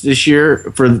games this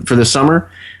year for the summer,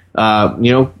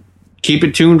 keep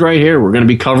it tuned right here. We're going to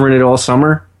be covering it all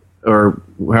summer, or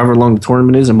however long the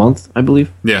tournament is, a month, I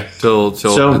believe. Yeah, till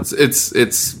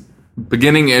it's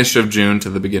beginning-ish of June to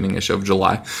the beginning-ish of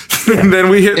July. And then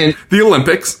we hit the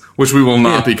Olympics, which we will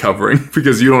not be covering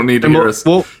because you don't need to hear us.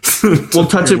 We'll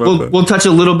touch it. We'll touch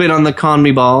a little bit on the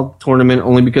CONMEBOL tournament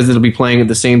only because it'll be playing at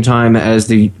the same time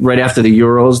as right after the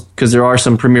Euros, because there are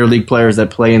some Premier League players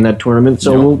that play in that tournament.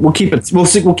 So we'll keep it.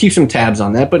 We'll keep some tabs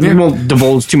on that, but we won't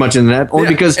divulge too much into that only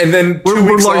because and then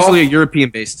we're largely a European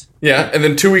based. Yeah, and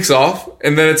then 2 weeks off,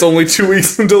 and then it's only 2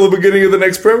 weeks until the beginning of the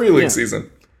next Premier League season.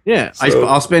 Yeah, so,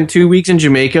 I'll spend 2 weeks in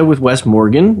Jamaica with Wes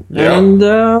Morgan, and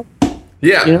by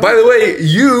the way,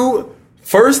 you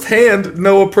firsthand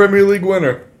know a Premier League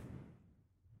winner.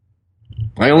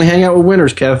 I only hang out with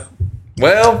winners, Kev.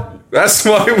 Well, that's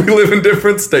why we live in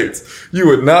different states. You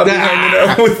would not be hanging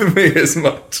out with me as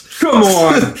much. Come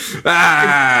on.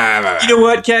 You know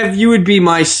what, Kev? You would be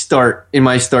my start in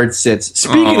my start sits.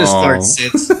 Speaking of start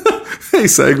sits. Hey,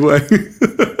 segue.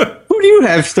 Who do you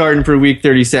have starting for week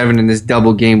 37 in this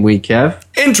double game week, Kev?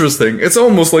 Interesting. It's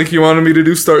almost like you wanted me to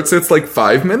do start sits like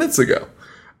 5 minutes ago.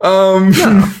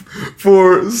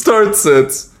 For start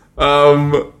sits,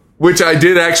 which I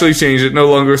did actually change. It no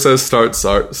longer says start.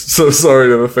 So sorry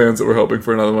to the fans that were hoping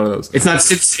for another one of those. It's not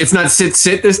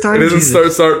sit this time? It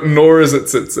isn't start, nor is it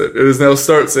sit. It is now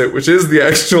start sit, which is the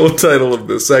actual title of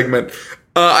this segment.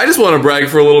 I just want to brag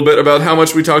for a little bit about how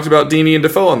much we talked about Deeney and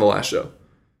Defoe on the last show.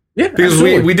 Yeah, because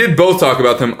we did both talk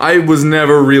about them. I was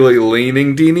never really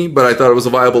leaning Deeney, but I thought it was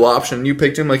a viable option. You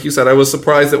picked him, like you said. I was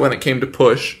surprised that when it came to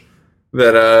push,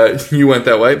 that you went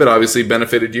that way, but obviously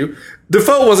benefited you.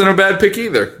 Defoe wasn't a bad pick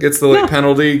either. Gets the late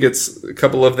penalty, gets a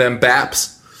couple of them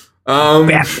BAPs.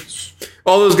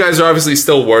 All those guys are obviously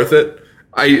still worth it.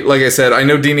 Like I said, I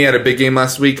know Deeney had a big game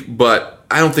last week, but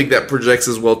I don't think that projects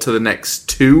as well to the next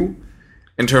two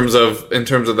in terms of the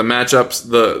matchups.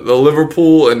 The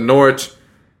Liverpool and Norwich.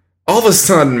 All of a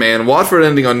sudden, man, Watford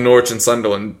ending on Norwich and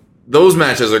Sunderland, those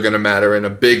matches are going to matter in a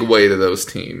big way to those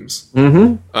teams.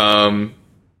 Mm-hmm.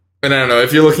 And I don't know,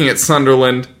 if you're looking at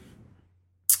Sunderland,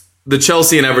 the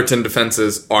Chelsea and Everton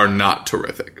defenses are not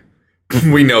terrific.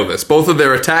 We know this. Both of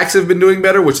their attacks have been doing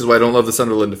better, which is why I don't love the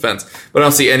Sunderland defense. But I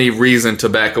don't see any reason to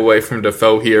back away from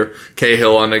Defoe here.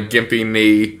 Cahill on a gimpy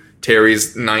knee.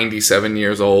 Terry's 97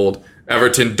 years old.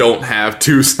 Everton don't have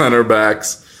two center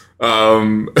backs.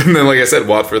 And then, like I said,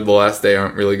 Watford the last day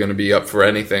aren't really going to be up for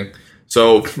anything.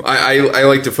 So I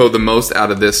like Defoe the most out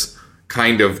of this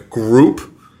kind of group.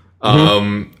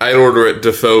 I'd order it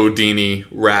Defoe, Deeney,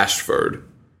 Rashford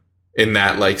in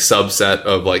that like subset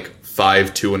of like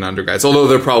 5-2 and under guys. Although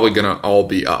they're probably going to all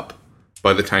be up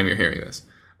by the time you're hearing this.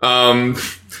 And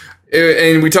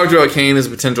we talked about Kane as a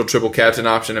potential triple captain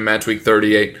option in match week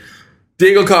 38.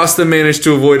 Diego Costa managed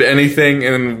to avoid anything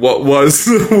in what was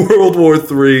World War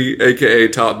III, a.k.a.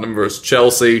 Tottenham versus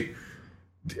Chelsea.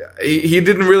 He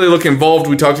didn't really look involved.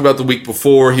 We talked about the week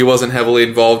before. He wasn't heavily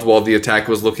involved while the attack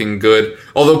was looking good.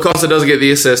 Although Costa does get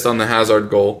the assist on the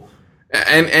Hazard goal.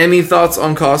 And any thoughts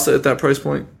on Costa at that price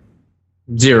point?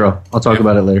 0. I'll talk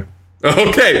about it later.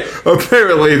 Okay.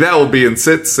 Apparently that will be in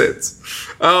sits.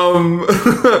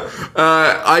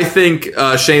 I think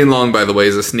Shane Long, by the way,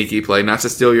 is a sneaky play. Not to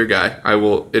steal your guy. I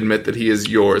will admit that he is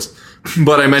yours.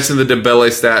 But I mentioned the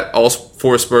Dembele stat. All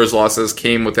 4 Spurs losses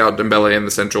came without Dembele in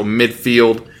the central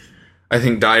midfield. I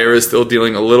think Dyer is still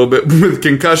dealing a little bit with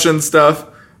concussion stuff.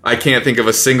 I can't think of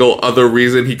a single other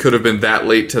reason he could have been that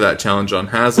late to that challenge on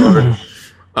Hazard.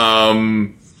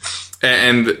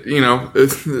 And, you know,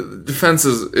 defense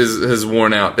has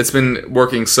worn out. It's been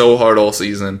working so hard all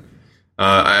season.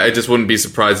 I just wouldn't be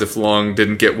surprised if Long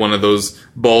didn't get one of those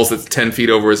balls that's 10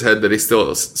 feet over his head that he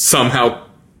still somehow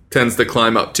tends to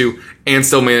climb up to and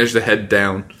still manage to head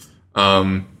down.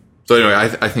 So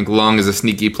anyway, I think Long is a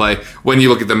sneaky play. When you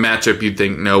look at the matchup, you'd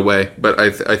think no way. But I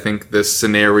think this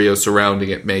scenario surrounding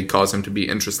it may cause him to be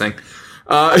interesting.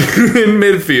 In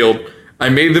midfield, I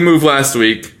made the move last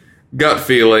week. Gut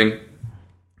feeling.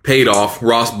 Paid off.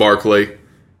 Ross Barkley.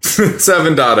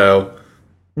 7.0.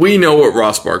 We know what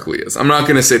Ross Barkley is. I'm not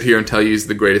going to sit here and tell you he's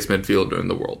the greatest midfielder in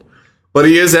the world. But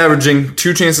he is averaging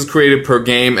 2 chances created per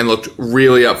game and looked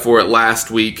really up for it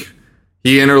last week.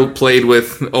 He interplayed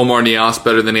with Omar Nias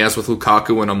better than he has with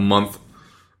Lukaku in a month.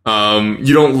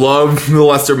 You don't love the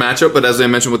Leicester matchup, but as I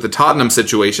mentioned with the Tottenham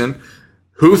situation,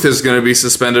 Huth is going to be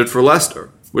suspended for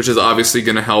Leicester, which is obviously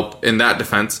going to help in that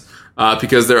defense.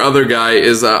 Because their other guy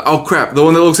is, the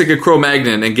one that looks like a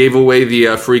Cro-Magnon and gave away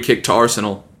the free kick to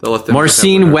Arsenal.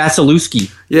 Marcin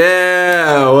Wasilewski.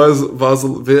 Yeah,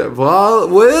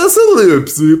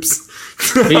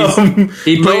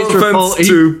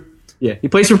 He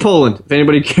plays for Poland, if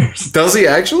anybody cares. Does he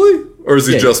actually? Or is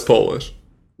he just Polish?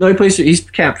 No, he's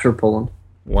capped for Poland.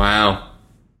 Wow.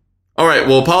 All right,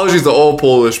 well, apologies to all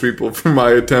Polish people for my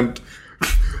attempt.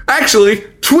 Actually,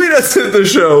 tweet us at the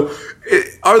show.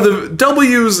 Are the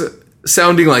W's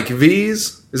sounding like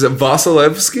V's? Is it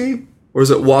Vasilevsky? Or is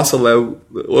it Wasilewski?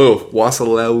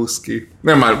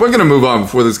 Never mind. We're going to move on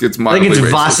before this gets mildly I think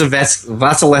it's racist.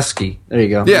 Vasilevsky. There you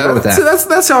go. Yeah,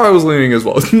 that's how I was leaning as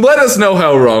well. Let us know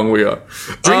how wrong we are.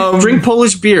 Drink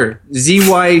Polish beer.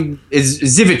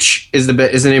 Zivich is the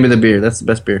name of the beer. That's the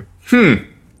best beer. There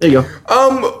you go.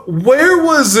 Where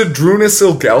was Zdrunis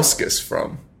Ilgauskas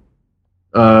from?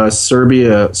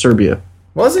 Serbia.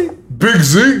 Was he? Big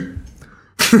Z.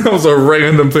 That was a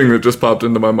random thing that just popped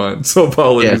into my mind. So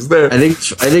apologies there. I think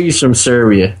he's from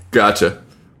Serbia. Gotcha.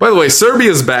 By the way,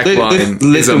 Serbia's back line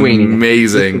is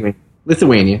amazing.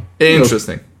 Lithuania.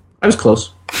 Interesting. I was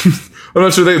close. I'm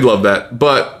not sure they'd love that,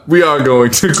 but we are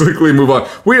going to quickly move on.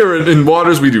 We are in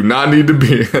waters we do not need to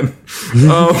be in.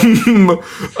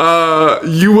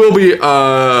 You will be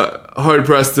hard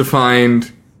pressed to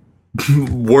find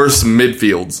worse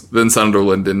midfields than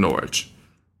Sunderland and Norwich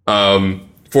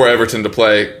for Everton to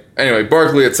play. Anyway,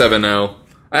 Barkley at 7-0.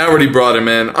 I already brought him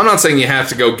in. I'm not saying you have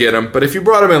to go get him, but if you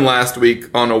brought him in last week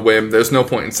on a whim, there's no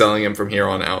point in selling him from here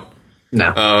on out.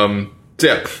 No.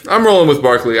 Yeah, I'm rolling with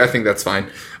Barkley. I think that's fine.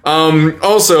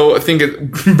 Also, I think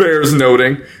it bears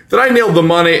noting that I nailed the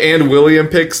Mane and Willian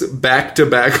picks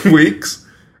back-to-back weeks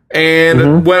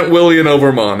and went Willian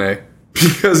over Mane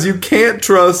because you can't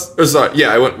trust...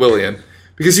 I went Willian.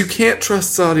 Because you can't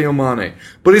trust Sadio Mane.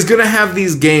 But he's going to have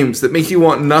these games that make you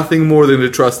want nothing more than to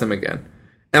trust him again.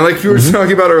 And like you were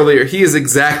talking about earlier, he is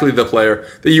exactly the player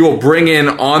that you will bring in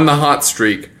on the hot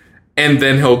streak, and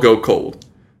then he'll go cold.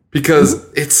 Because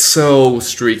it's so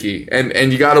streaky.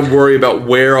 And you got to worry about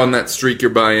where on that streak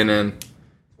you're buying in.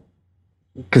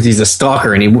 Because he's a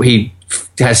stalker, and he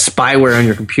has spyware on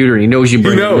your computer, and he knows you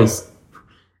bring He knows.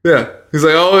 Yeah. He's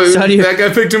like, that guy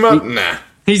picked him up? Nah.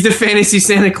 He's the fantasy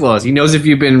Santa Claus. He knows if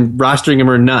you've been rostering him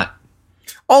or not.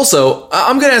 Also,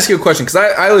 I'm going to ask you a question, because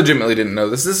I legitimately didn't know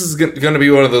this. This is going to be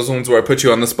one of those ones where I put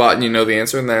you on the spot and you know the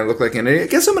answer, and then I look like an idiot.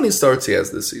 Guess how many starts he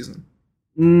has this season?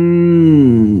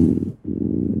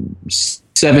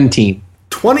 17.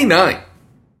 29.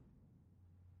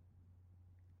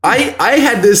 I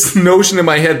had this notion in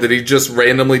my head that he just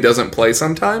randomly doesn't play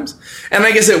sometimes. And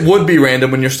I guess it would be random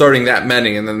when you're starting that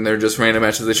many and then they're just random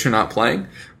matches that you're not playing.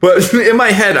 But in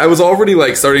my head, I was already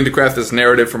like starting to craft this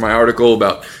narrative for my article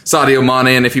about Sadio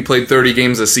Mane, and if he played 30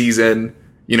 games a season,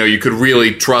 you know, you could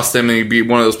really trust him and he'd be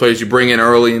one of those players you bring in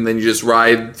early and then you just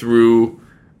ride through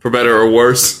for better or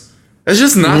worse. That's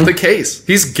just not the case.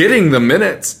 He's getting the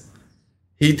minutes.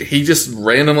 He just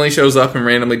randomly shows up and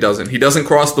randomly doesn't. He doesn't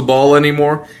cross the ball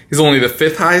anymore. He's only the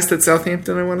 5th highest at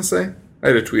Southampton, I want to say. I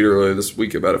had a tweet earlier this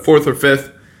week about it. 4th or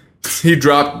 5th. He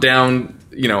dropped down,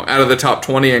 out of the top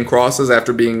 20 in crosses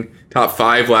after being top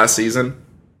 5 last season,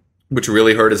 which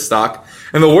really hurt his stock.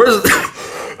 And the worst...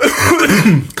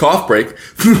 cough break.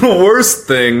 The worst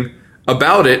thing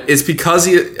about it is because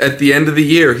at the end of the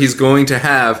year, he's going to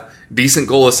have decent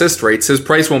goal assist rates. His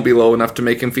price won't be low enough to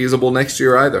make him feasible next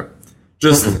year either.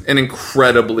 Just an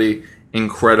incredibly,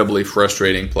 incredibly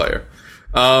frustrating player.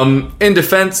 In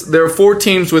defense, there are 4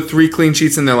 teams with 3 clean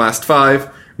sheets in their last 5.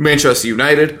 Manchester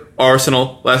United,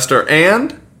 Arsenal, Leicester,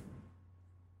 and...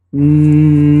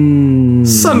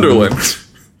 Sunderland.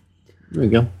 There we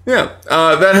go. Yeah.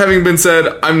 That having been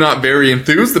said, I'm not very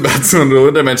enthused about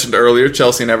Sunderland. I mentioned earlier,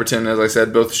 Chelsea and Everton, as I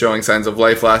said, both showing signs of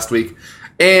life last week.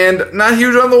 And not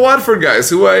huge on the Watford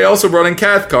guys, who I also brought in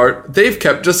Cathcart. They've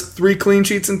kept just 3 clean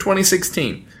sheets in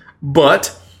 2016.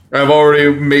 But I've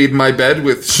already made my bed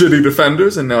with shitty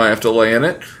defenders, and now I have to lay in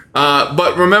it.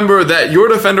 But remember that your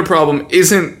defender problem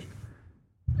isn't...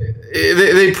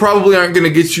 They probably aren't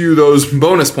going to get you those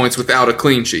bonus points without a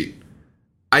clean sheet.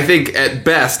 I think at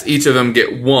best, each of them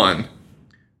get 1.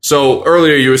 So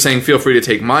earlier you were saying feel free to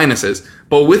take minuses.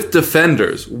 But with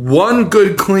defenders, 1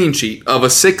 good clean sheet of a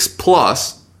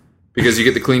 6+, because you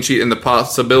get the clean sheet and the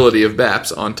possibility of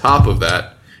BAPS on top of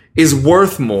that, is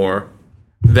worth more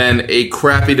than a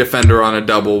crappy defender on a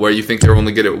double where you think they're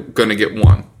only going to get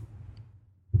 1.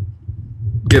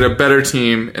 Get a better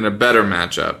team and a better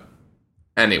matchup.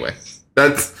 Anyway,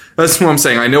 that's what I'm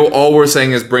saying. I know all we're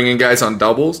saying is bringing guys on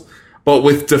doubles, but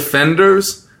with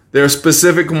defenders, there are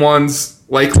specific ones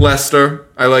like Leicester,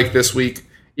 I like this week,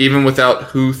 even without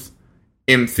Huth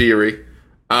in theory.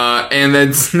 And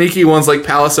then sneaky ones like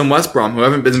Palace and West Brom, who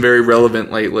haven't been very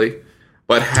relevant lately,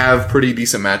 but have pretty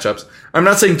decent matchups. I'm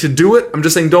not saying to do it, I'm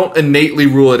just saying don't innately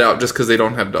rule it out just because they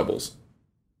don't have doubles.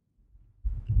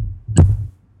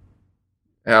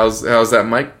 How's that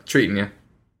mic treating you?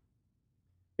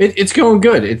 It's going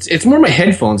good. It's more my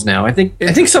headphones now. I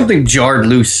think something jarred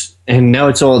loose, and now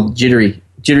it's all jittery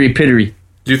pittery.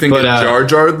 Do you think it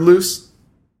jarred loose?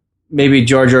 Maybe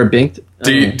Jar Jar binked.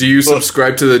 Do you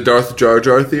subscribe to the Darth Jar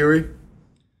Jar theory?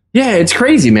 Yeah, it's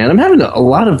crazy, man. I'm having a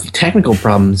lot of technical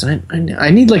problems. I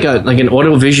need like an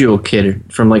audiovisual kid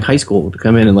from like high school to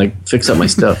come in and like fix up my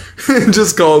stuff.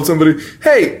 Just call somebody.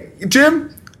 Hey,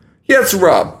 Jim. Yeah, it's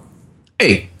Rob.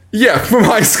 Hey. Yeah, from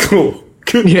high school.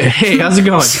 Yeah. Hey, how's it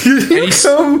going? Can you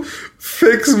come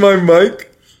fix my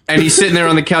mic? And he's sitting there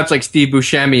on the couch like Steve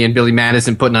Buscemi and Billy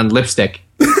Madison putting on lipstick.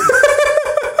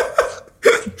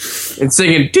 And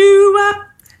singing doo-wop,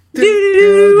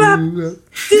 doo-wop, doo-wop.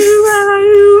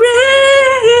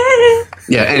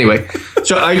 Yeah, anyway.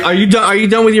 So are you done? Are you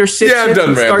done with your sit? Yeah, I'm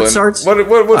done rambling. Starts?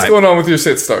 What's going on with your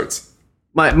sit starts?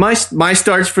 My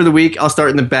starts for the week, I'll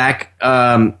start in the back.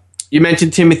 You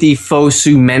mentioned Timothy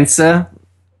Fosu-Mensah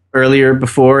earlier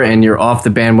before, and you're off the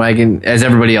bandwagon, as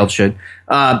everybody else should.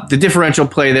 The differential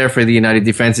play there for the United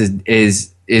defense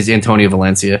is Antonio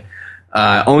Valencia.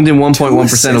 Owned in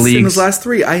 1.1% of leagues. In his last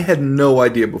 3, I had no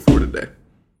idea before today.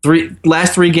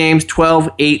 Last three games, 12,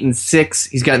 8, and 6.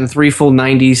 He's gotten 3 full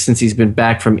 90s since he's been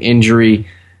back from injury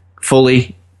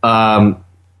fully. He's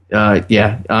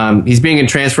being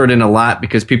transferred in a lot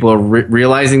because people are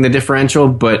realizing the differential.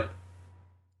 But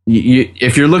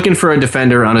if you're looking for a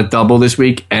defender on a double this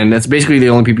week, and that's basically the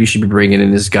only people you should be bringing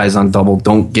in is guys on double.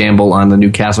 Don't gamble on the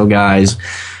Newcastle guys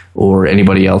or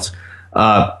anybody else.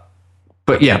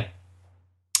 But yeah,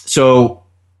 so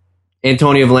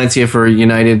Antonio Valencia for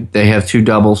United, they have 2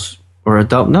 doubles or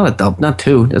not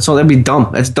 2. That'd be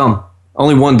dumb. That's dumb.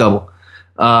 Only 1 double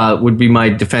would be my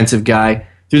defensive guy.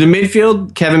 Through the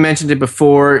midfield, Kevin mentioned it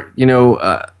before.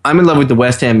 I'm in love with the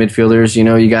West Ham midfielders.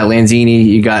 You got Lanzini,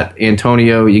 you got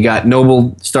Antonio, you got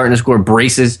Noble starting to score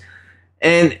braces,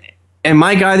 and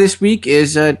my guy this week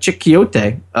is Chick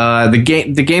Quixote.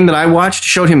 The game that I watched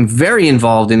showed him very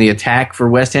involved in the attack for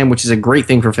West Ham, which is a great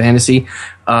thing for fantasy.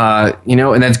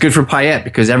 And that's good for Payet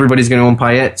because everybody's going to own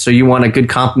Payet, so you want a good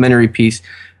complementary piece.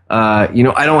 I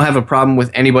don't have a problem with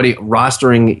anybody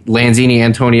rostering Lanzini,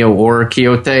 Antonio, or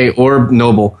Quixote or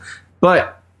Noble.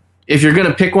 But if you're going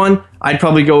to pick one, I'd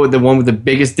probably go with the one with the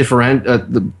biggest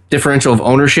the differential of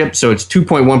ownership. So it's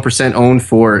 2.1% owned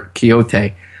for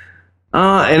Quixote.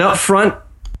 And up front,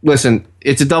 listen,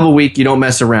 it's a double week. You don't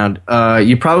mess around.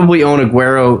 You probably own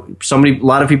Aguero. A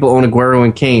lot of people own Aguero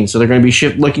and Kane, so they're going to be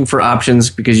looking for options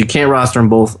because you can't roster them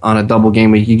both on a double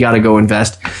game week. You got to go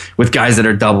invest with guys that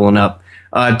are doubling up.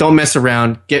 Don't mess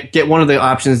around. Get one of the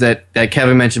options that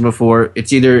Kevin mentioned before.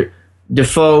 It's either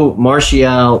Defoe,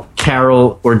 Martial,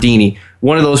 Carroll, or Deeney.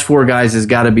 One of those 4 guys has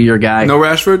got to be your guy. No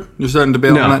Rashford? You're starting to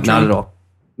bail on that? No, not at all.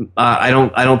 I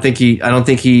don't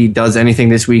think he does anything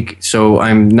this week, so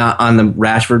I'm not on the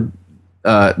Rashford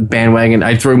bandwagon.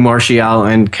 I'd throw Martial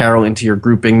and Carroll into your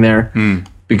grouping there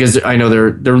because I know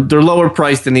they're lower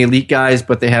priced than the elite guys,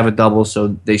 but they have a double,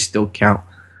 so they still count.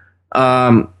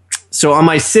 So on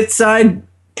my sit side,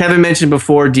 Kevin mentioned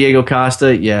before Diego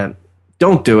Costa. Yeah,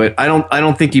 don't do it. I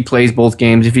don't think he plays both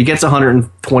games. If he gets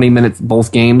 120 minutes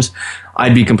both games,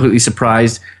 I'd be completely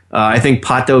surprised. I think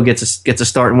Pato gets a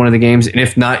start in one of the games, and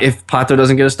if Pato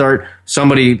doesn't get a start,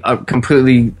 somebody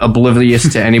completely oblivious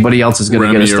to anybody else is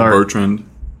going to get a start. Or Bertrand.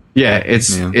 Yeah,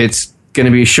 it's going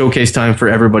to be showcase time for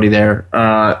everybody there.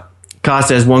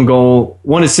 Costa has 1 goal,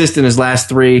 1 assist in his last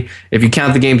 3. If you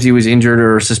count the games he was injured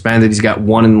or suspended, he's got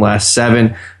 1 in the last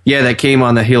 7. Yeah, that came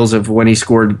on the heels of when he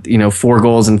scored 4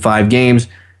 goals in 5 games.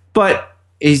 But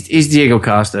he's Diego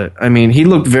Costa. I mean, he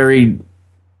looked very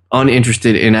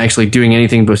uninterested in actually doing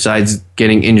anything besides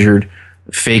getting injured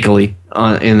fakely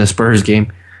in the Spurs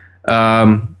game.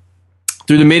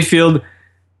 Through the midfield,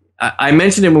 I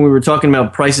mentioned it when we were talking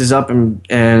about prices up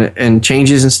and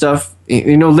changes and stuff.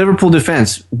 Liverpool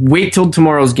defense. Wait till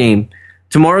tomorrow's game.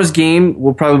 Tomorrow's game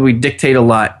will probably dictate a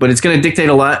lot, but it's going to dictate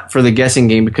a lot for the guessing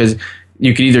game because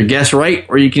you can either guess right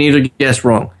or you can either guess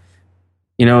wrong.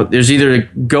 There's either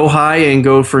go high and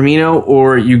go Firmino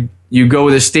or you go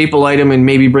with a staple item and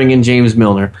maybe bring in James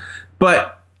Milner.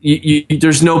 But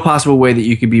there's no possible way that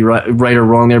you could be right or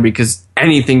wrong there because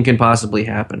anything can possibly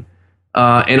happen.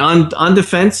 And on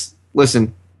defense,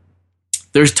 listen,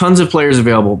 there's tons of players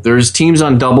available. There's teams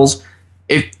on doubles.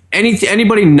 If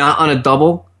anybody not on a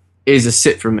double is a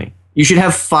sit for me. You should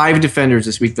have 5 defenders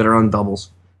this week that are on doubles.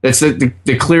 That's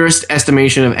the clearest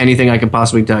estimation of anything I can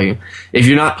possibly tell you. If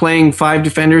you're not playing 5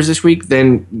 defenders this week,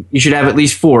 then you should have at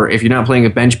least 4. If you're not playing a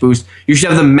bench boost, you should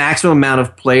have the maximum amount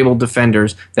of playable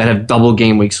defenders that have double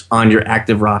game weeks on your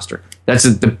active roster. That's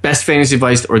the best fantasy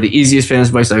advice or the easiest fantasy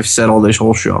advice I've said all this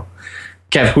whole show.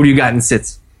 Kev, who do you got in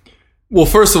sits? Well,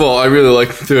 first of all, I really like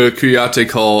the Kuyate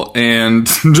call, and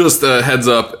just a heads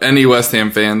up, any West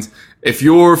Ham fans, if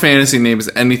your fantasy name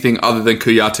is anything other than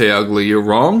Kuyate Ugly, you're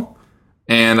wrong,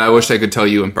 and I wish I could tell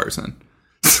you in person.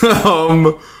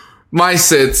 My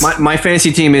sits... My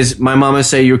fantasy team is my mama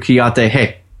say you're Kuyate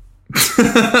hey.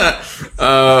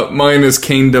 Mine is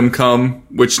Kingdom Come,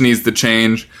 which needs to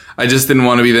change. I just didn't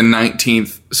want to be the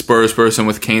 19th Spurs person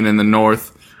with Kane in the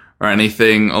North, or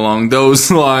anything along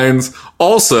those lines.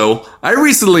 Also, I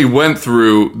recently went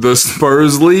through the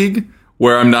Spurs League,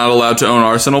 where I'm not allowed to own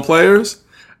Arsenal players,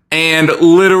 and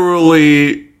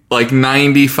literally,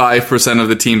 95% of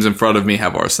the teams in front of me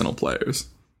have Arsenal players.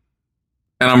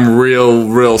 And I'm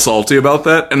real salty about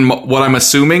that. And what I'm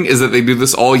assuming is that they do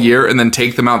this all year and then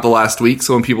take them out the last week,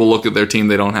 so when people look at their team,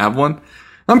 they don't have one.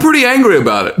 I'm pretty angry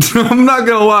about it. I'm not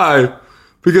gonna lie.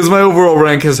 Because my overall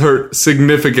rank has hurt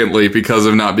significantly because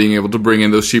of not being able to bring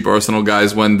in those cheap Arsenal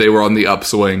guys when they were on the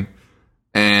upswing.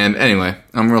 And anyway,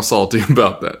 I'm real salty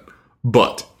about that.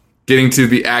 But getting to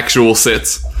the actual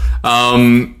sits,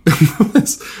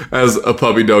 as a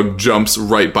puppy dog jumps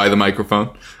right by the microphone.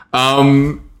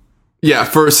 Yeah,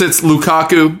 first it's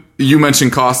Lukaku. You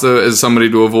mentioned Costa as somebody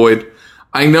to avoid.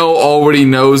 I know already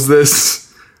knows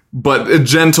this, but a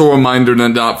gentle reminder to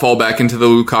not fall back into the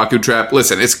Lukaku trap.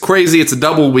 Listen, it's crazy. It's a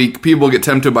double week. People get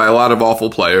tempted by a lot of awful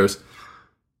players.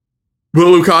 But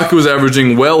Lukaku was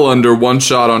averaging well under 1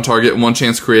 shot on target and 1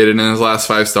 chance created in his last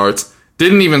 5 starts.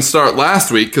 Didn't even start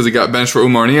last week because he got benched for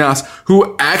Umar Nias,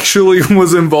 who actually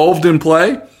was involved in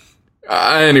play.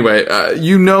 Anyway,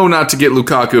 you know not to get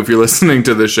Lukaku if you're listening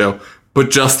to this show, but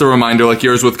just a reminder, like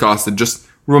yours with Costa, just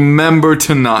remember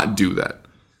to not do that.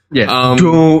 Yeah,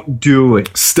 don't do it.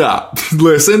 Stop.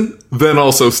 Listen, then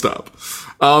also stop.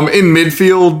 In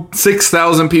midfield,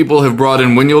 6,000 people have brought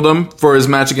in Wijnaldum for his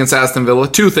match against Aston Villa.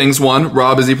 2 things. 1,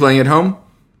 Rob, is he playing at home?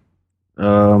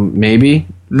 Maybe,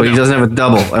 but he doesn't have a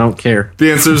double. I don't care.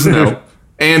 The answer is no.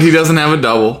 And he doesn't have a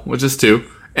double, which is 2.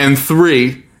 And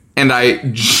 3, and I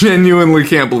genuinely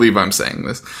can't believe I'm saying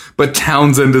this, but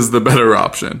Townsend is the better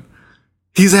option.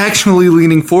 He's actually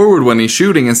leaning forward when he's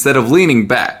shooting instead of leaning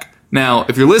back. Now,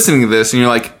 if you're listening to this and you're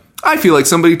like, I feel like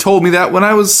somebody told me that when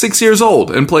I was 6 years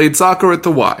old and played soccer at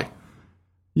the Y.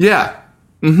 Yeah.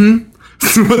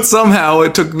 But somehow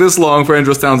it took this long for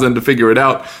Andros Townsend to figure it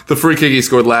out. The free kick he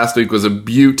scored last week was a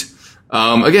beaut.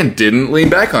 Again, didn't lean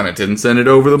back on it, didn't send it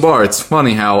over the bar. It's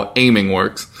funny how aiming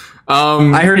works.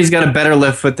 I heard he's got a better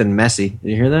left foot than Messi. Did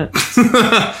you hear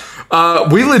that?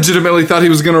 We legitimately thought he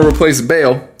was going to replace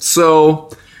Bale, so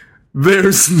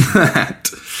there's that.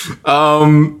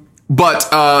 But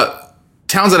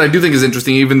Townsend I do think is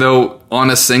interesting, even though on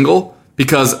a single,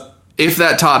 because if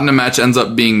that Tottenham match ends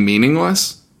up being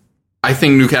meaningless, I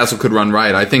think Newcastle could run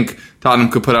right. I think Tottenham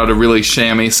could put out a really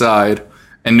shammy side,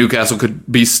 and Newcastle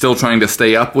could be still trying to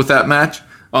stay up with that match.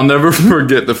 I'll never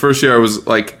forget the first year I was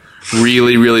like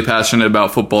really, really passionate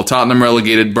about football. Tottenham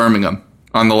relegated Birmingham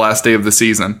on the last day of the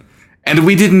season, and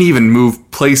we didn't even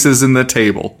move places in the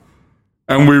table,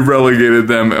 and we relegated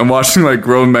them. And watching like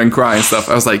grown men cry and stuff,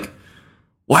 I was like,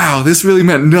 wow, this really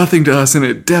meant nothing to us, and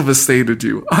it devastated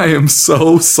you. I am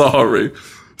so sorry.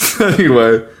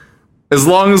 Anyway, as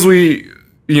long as we,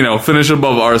 finish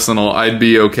above Arsenal, I'd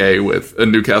be okay with a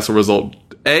Newcastle result.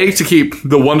 A, to keep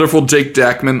the wonderful Jake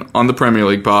Jackman on the Premier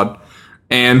League pod,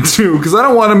 and 2, because I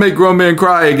don't want to make grown man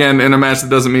cry again in a match that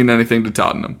doesn't mean anything to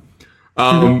Tottenham.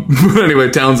 But anyway,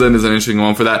 Townsend is an interesting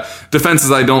one for that.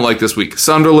 Defenses I don't like this week: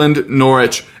 Sunderland,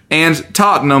 Norwich, and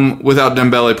Tottenham without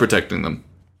Dembele protecting them.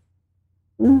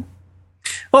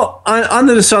 Well, on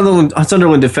the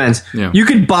Sunderland defense, you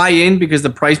could buy in because the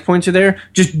price points are there.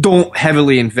 Just don't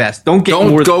heavily invest. Don't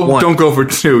more than one. Don't go for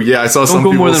 2. Yeah, I saw some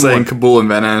people saying Kabul and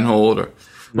Van Aanholt or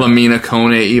Lamina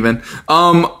Kone even.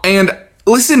 And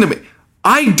listen to me.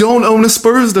 I don't own a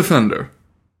Spurs defender.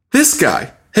 This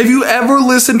guy. Have you ever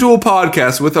listened to a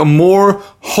podcast with a more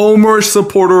homerish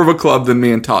supporter of a club than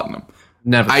me in Tottenham?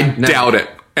 Never. I doubt it.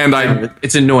 And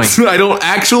it's annoying. I don't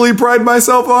actually pride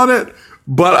myself on it,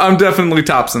 but I'm definitely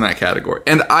tops in that category.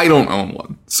 And I don't own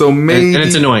one. So maybe... And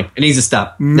it's annoying. It needs to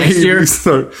stop. Next year,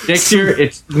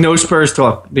 it's no Spurs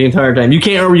talk the entire time. You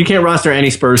can't roster any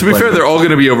Spurs To be fair, they're all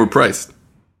going to be overpriced.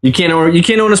 You can't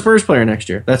own a Spurs player next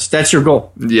year. That's your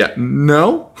goal. Yeah.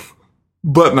 No,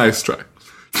 but nice try.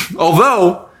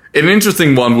 Although, an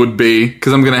interesting one would be,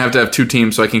 because I'm going to have 2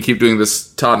 teams so I can keep doing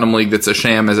this Tottenham league that's a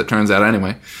sham as it turns out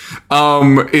anyway,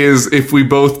 is if we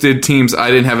both did teams, I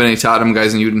didn't have any Tottenham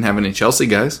guys and you didn't have any Chelsea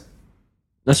guys.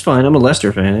 That's fine. I'm a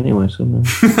Leicester fan anyway. So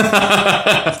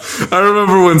I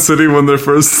remember when City won their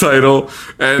first title,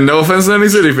 and no offense to any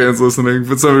City fans listening,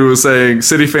 but somebody was saying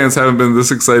City fans haven't been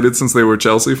this excited since they were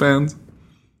Chelsea fans.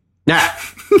 Nah.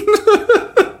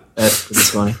 That's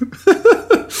funny.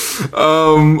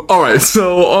 All right,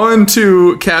 so on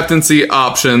to captaincy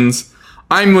options.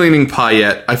 I'm leaning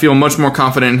Payet. I feel much more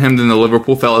confident in him than the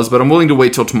Liverpool fellas, but I'm willing to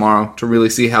wait till tomorrow to really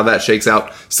see how that shakes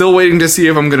out. Still waiting to see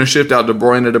if I'm going to shift out De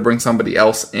Bruyne to bring somebody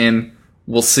else in.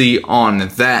 We'll see on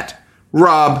that.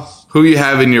 Rob, who you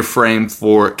have in your frame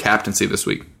for captaincy this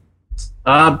week?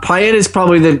 Payet is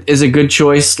probably is a good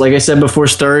choice. Like I said before,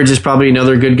 Sturridge is probably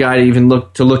another good guy to even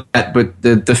look at, but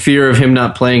the fear of him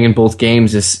not playing in both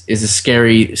games is a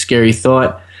scary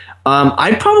thought.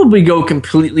 I'd probably go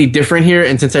completely different here,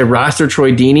 and since I roster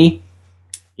Troy Deeney,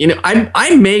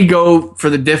 I may go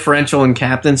for the differential in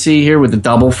captaincy here with the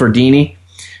double for Deeney,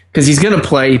 because he's going to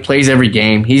play. He plays every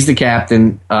game. He's the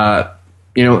captain.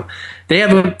 They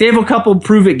have a couple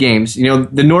prove it games.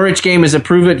 The Norwich game is a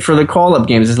prove it for the call up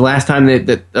games. It's the last time that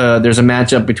there's a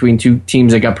matchup between 2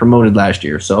 teams that got promoted last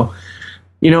year. So,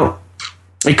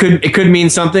 it could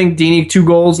mean something. Deeney 2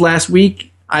 goals last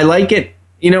week. I like it.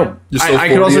 You're still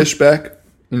 40-ish back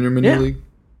in your mini league.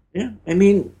 Yeah, I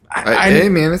mean, hey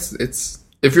man, it's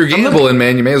If you're gambling,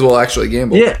 man, you may as well actually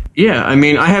gamble. Yeah. I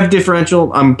mean, I have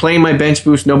differential. I'm playing my bench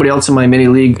boost. Nobody else in my mini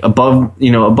league above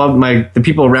the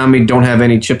people around me don't have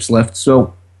any chips left.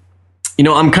 So,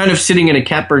 I'm kind of sitting in a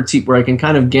catbird seat where I can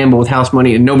kind of gamble with house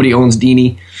money, and nobody owns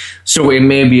Dini, so it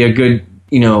may be a good,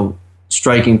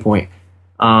 striking point.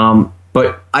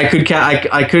 But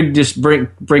I could just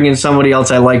bring in somebody else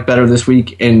I like better this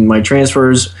week in my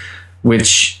transfers,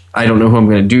 which I don't know who I'm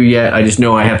going to do yet. I just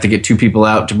know I have to get 2 people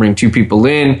out to bring 2 people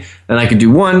in, and I could do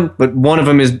one, but one of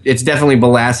them it's definitely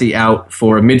Balassi out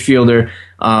for a midfielder.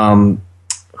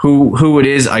 Who it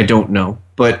is, I don't know,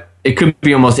 but it could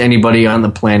be almost anybody on the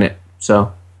planet.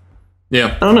 So,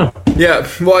 yeah, I don't know. Yeah,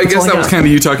 well, I guess that was kind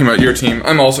of you talking about your team.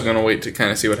 I'm also going to wait to kind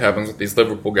of see what happens with these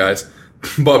Liverpool guys.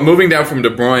 But moving down from De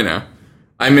Bruyne,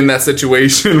 I'm in that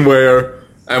situation where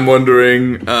I'm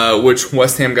wondering which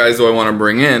West Ham guys do I want to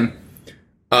bring in.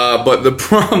 But the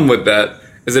problem with that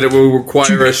is that it will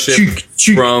require a shift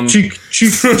from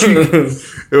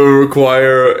it will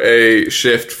require a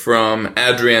shift from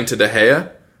Adrian to De Gea,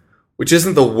 which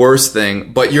isn't the worst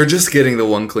thing, but you're just getting the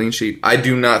one clean sheet. I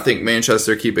do not think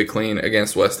Manchester keep it clean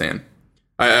against West Ham.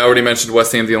 I already mentioned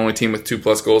West Ham, the only team with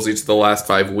 2+ goals each of the last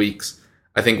 5 weeks.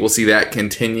 I think we'll see that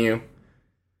continue.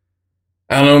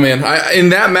 I don't know, man. In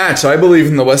that match, I believe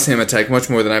in the West Ham attack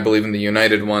much more than I believe in the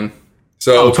United one.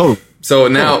 So, totally. So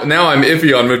now I'm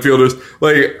iffy on midfielders.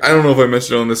 Like, I don't know if I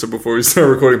mentioned on this or before we started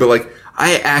recording, but like,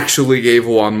 I actually gave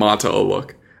Juan Mata a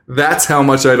look. That's how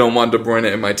much I don't want De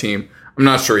Bruyne in my team. I'm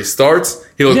not sure he starts.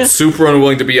 He looked super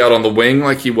unwilling to be out on the wing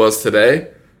like he was today.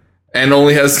 And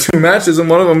only has 2 matches, and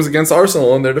one of them is against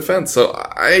Arsenal in their defense. So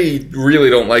I really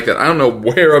don't like that. I don't know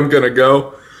where I'm going to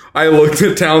go. I looked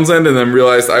at Townsend and then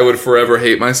realized I would forever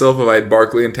hate myself if I had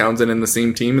Barkley and Townsend in the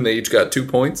same team and they each got 2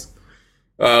 points.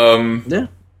 Bring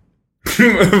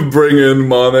in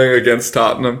Mane against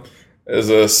Tottenham as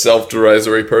a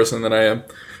self-derisory person that I am.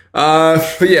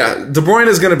 But yeah, De Bruyne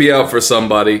is going to be out for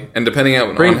somebody, and depending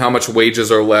on how much wages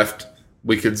are left,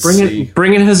 we could see.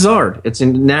 Bring in Hazard. It's a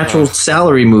natural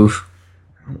salary move.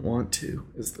 I don't want to,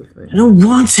 is the thing. I don't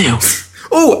want to.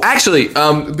 Oh, actually,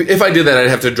 if I did that, I'd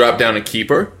have to drop down a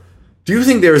keeper. Do you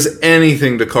think there's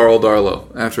anything to Carl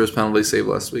Darlow after his penalty save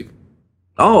last week?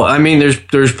 Oh, I mean,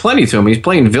 there's plenty to him. He's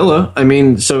playing Villa. I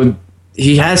mean, so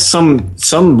he has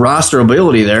some roster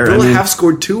ability there. Villa have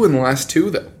scored 2 in the last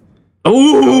 2, though.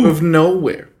 Oh, out of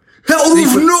nowhere! Out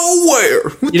of nowhere!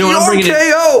 With the I'm bringing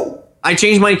RKO. I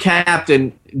changed my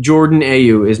captain. Jordan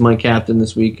Ayew is my captain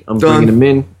this week. I'm bringing him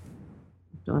in.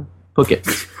 Done. Hook it.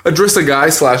 Adrissa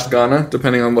Guy / Ghana,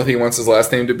 depending on what he wants his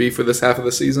last name to be for this half of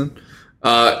the season,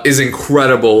 is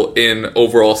incredible in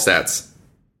overall stats.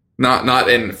 Not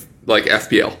in like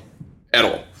FPL at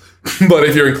all. But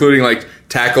if you're including like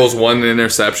tackles, 1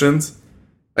 interceptions,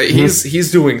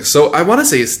 he's doing so. I want to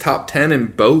say he's top 10 in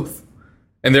both.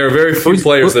 And there are very few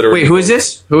players that are. Wait, who is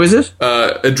this?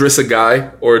 Adrissa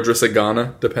Guy or Adrissa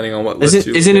Ghana, depending on what list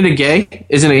you. Isn't it a gay?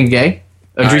 Isn't it a gay?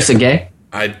 Adrissa Gay?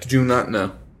 I do not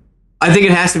know. I think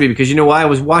it has to be because you know why? I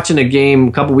was watching a game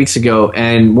a couple weeks ago,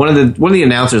 and one of the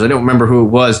announcers, I don't remember who it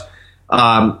was.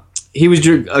 He was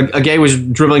a gay was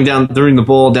dribbling throwing the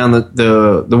ball down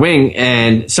the wing,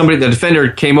 and the defender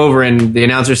came over, and the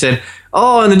announcer said,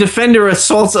 "Oh, and the defender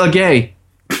assaults a gay,"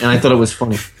 and I thought it was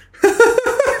funny.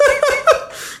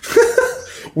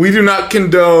 We do not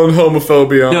condone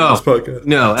homophobia on this podcast.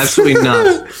 No, absolutely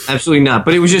not. Absolutely not.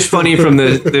 But it was just funny from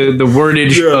the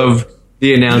wordage of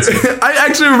the announcer. I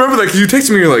actually remember that because you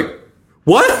texted me and you're like,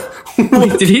 what?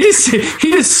 Did he just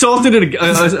assaulted a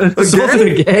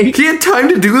gay? He had time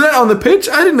to do that on the pitch?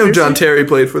 I didn't know John Terry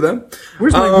played for them.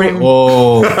 Where's my great...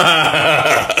 Whoa.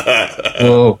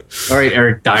 Whoa. All right,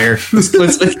 Eric Dyer.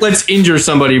 Let's injure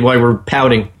somebody while we're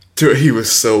pouting. Dude, he was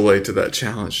so late to that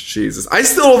challenge. Jesus. I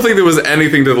still don't think there was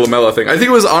anything to the Lamella thing. I think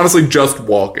it was honestly just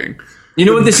walking. You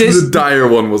know what this is? The Dyer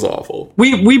one was awful.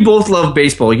 We both love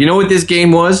baseball. You know what this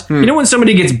game was? You know when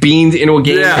somebody gets beamed into a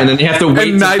game and then they have to wait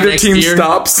and neither team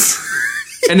stops?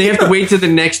 And they have to wait to the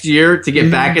next year to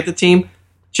get back at the team?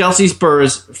 Chelsea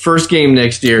Spurs, first game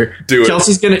next year.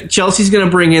 Chelsea's gonna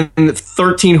bring in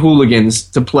 13 hooligans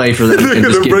to play for them. They're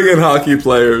gonna bring in hockey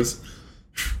players.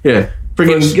 Yeah.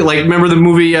 Remember the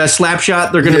movie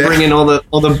Slapshot? They're going to bring in all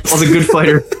the good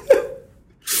fighters.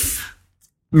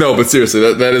 No, but seriously,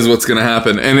 that is what's going to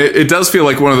happen. And it does feel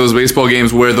like one of those baseball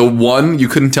games where the one, you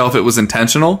couldn't tell if it was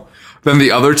intentional. Then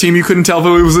the other team, you couldn't tell if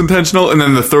it was intentional. And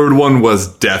then the third one was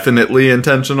definitely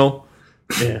intentional.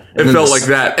 Yeah. It felt like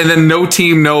that. And then no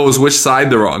team knows which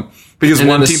side they're on. Because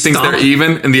one team thinks they're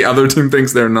even and the other team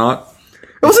thinks they're not.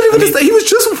 It wasn't even his thing. He was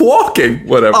just walking.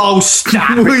 Whatever. Oh,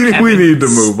 stop we need to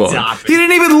move on. He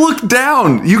didn't even look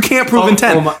down. You can't prove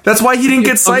intent. That's why he didn't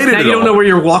get cited. Now you don't know where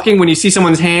you're walking when you see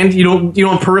someone's hand. You don't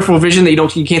have peripheral vision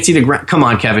that you can't see the ground. Come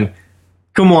on, Kevin.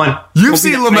 Come on. You've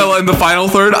seen Lamella in the final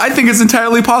third. I think it's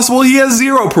entirely possible he has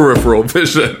zero peripheral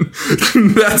vision.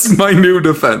 That's my new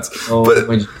defense. But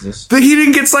he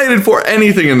didn't get cited for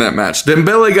anything in that match.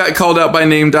 Dembele got called out by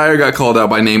name. Dyer got called out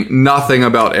by name. Nothing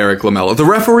about Eric Lamella. The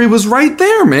referee was right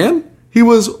there, man. He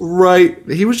was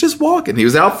just walking. He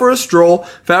was out for a stroll.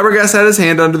 Fabregas had his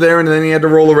hand under there, and then he had to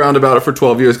roll around about it for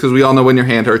 12 years, because we all know when your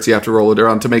hand hurts, you have to roll it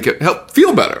around to make it help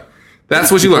feel better. That's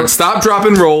what you learn. Stop, drop,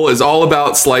 and roll is all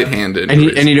about slight hand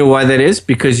injuries. And you know why that is?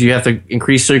 Because you have to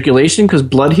increase circulation, because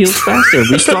blood heals faster.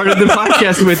 We started the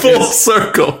podcast with full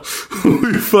circle.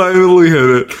 We finally hit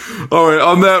it. All right,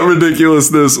 on that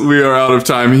ridiculousness, we are out of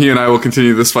time. He and I will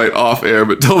continue this fight off air,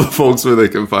 but tell the folks where they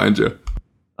can find you.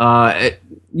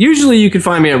 Usually you can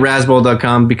find me at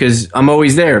rasball.com because I'm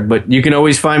always there, but you can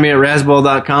always find me at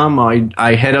rasball.com.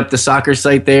 I head up the soccer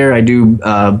site there. I do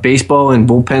baseball and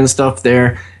bullpen stuff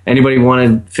there. Anybody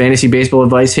wanted fantasy baseball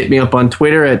advice, hit me up on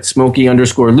Twitter at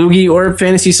Smokey_Loogie, or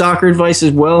fantasy soccer advice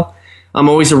as well. I'm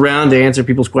always around to answer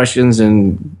people's questions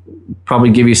and probably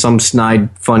give you some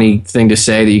snide, funny thing to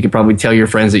say that you could probably tell your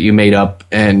friends that you made up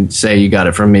and say you got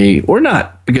it from me, or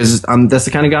not, because that's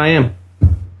the kind of guy I am.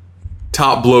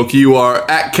 Top bloke. You are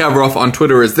at Kevroff on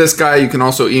Twitter as this guy. You can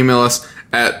also email us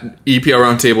at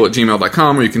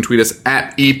eplroundtable@gmail.com, or you can tweet us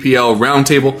at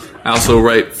eplroundtable. I also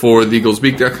write for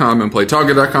theeaglesbeak.com and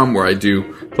playtarget.com, where I do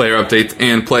player updates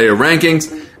and player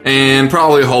rankings, and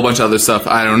probably a whole bunch of other stuff.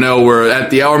 I don't know. We're at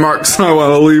the hour mark, so I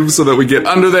want to leave so that we get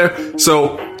under there.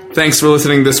 So thanks for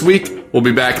listening this week. We'll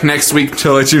be back next week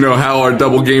to let you know how our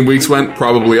double game weeks went,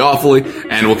 probably awfully,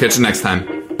 and we'll catch you next time.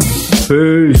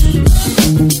 Peace.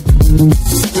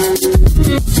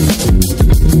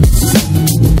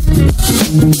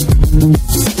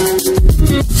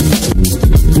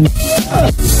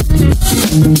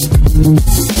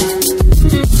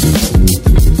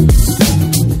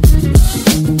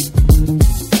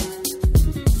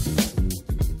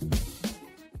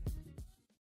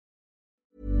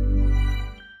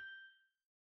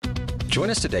 Join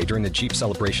us today during the Jeep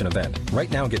Celebration event. Right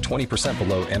now, get 20%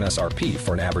 below MSRP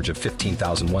for an average of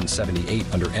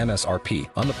 $15,178 under MSRP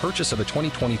on the purchase of a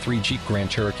 2023 Jeep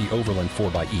Grand Cherokee Overland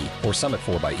 4xE or Summit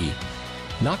 4xE.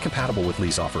 Not compatible with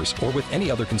lease offers or with any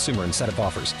other consumer incentive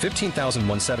offers.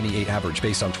 $15,178 average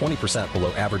based on 20%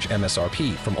 below average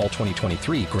MSRP from all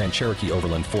 2023 Grand Cherokee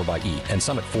Overland 4xE and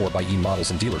Summit 4xE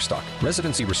models in dealer stock.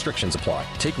 Residency restrictions apply.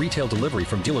 Take retail delivery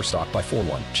from dealer stock by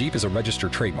 4/1. Jeep is a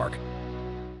registered trademark.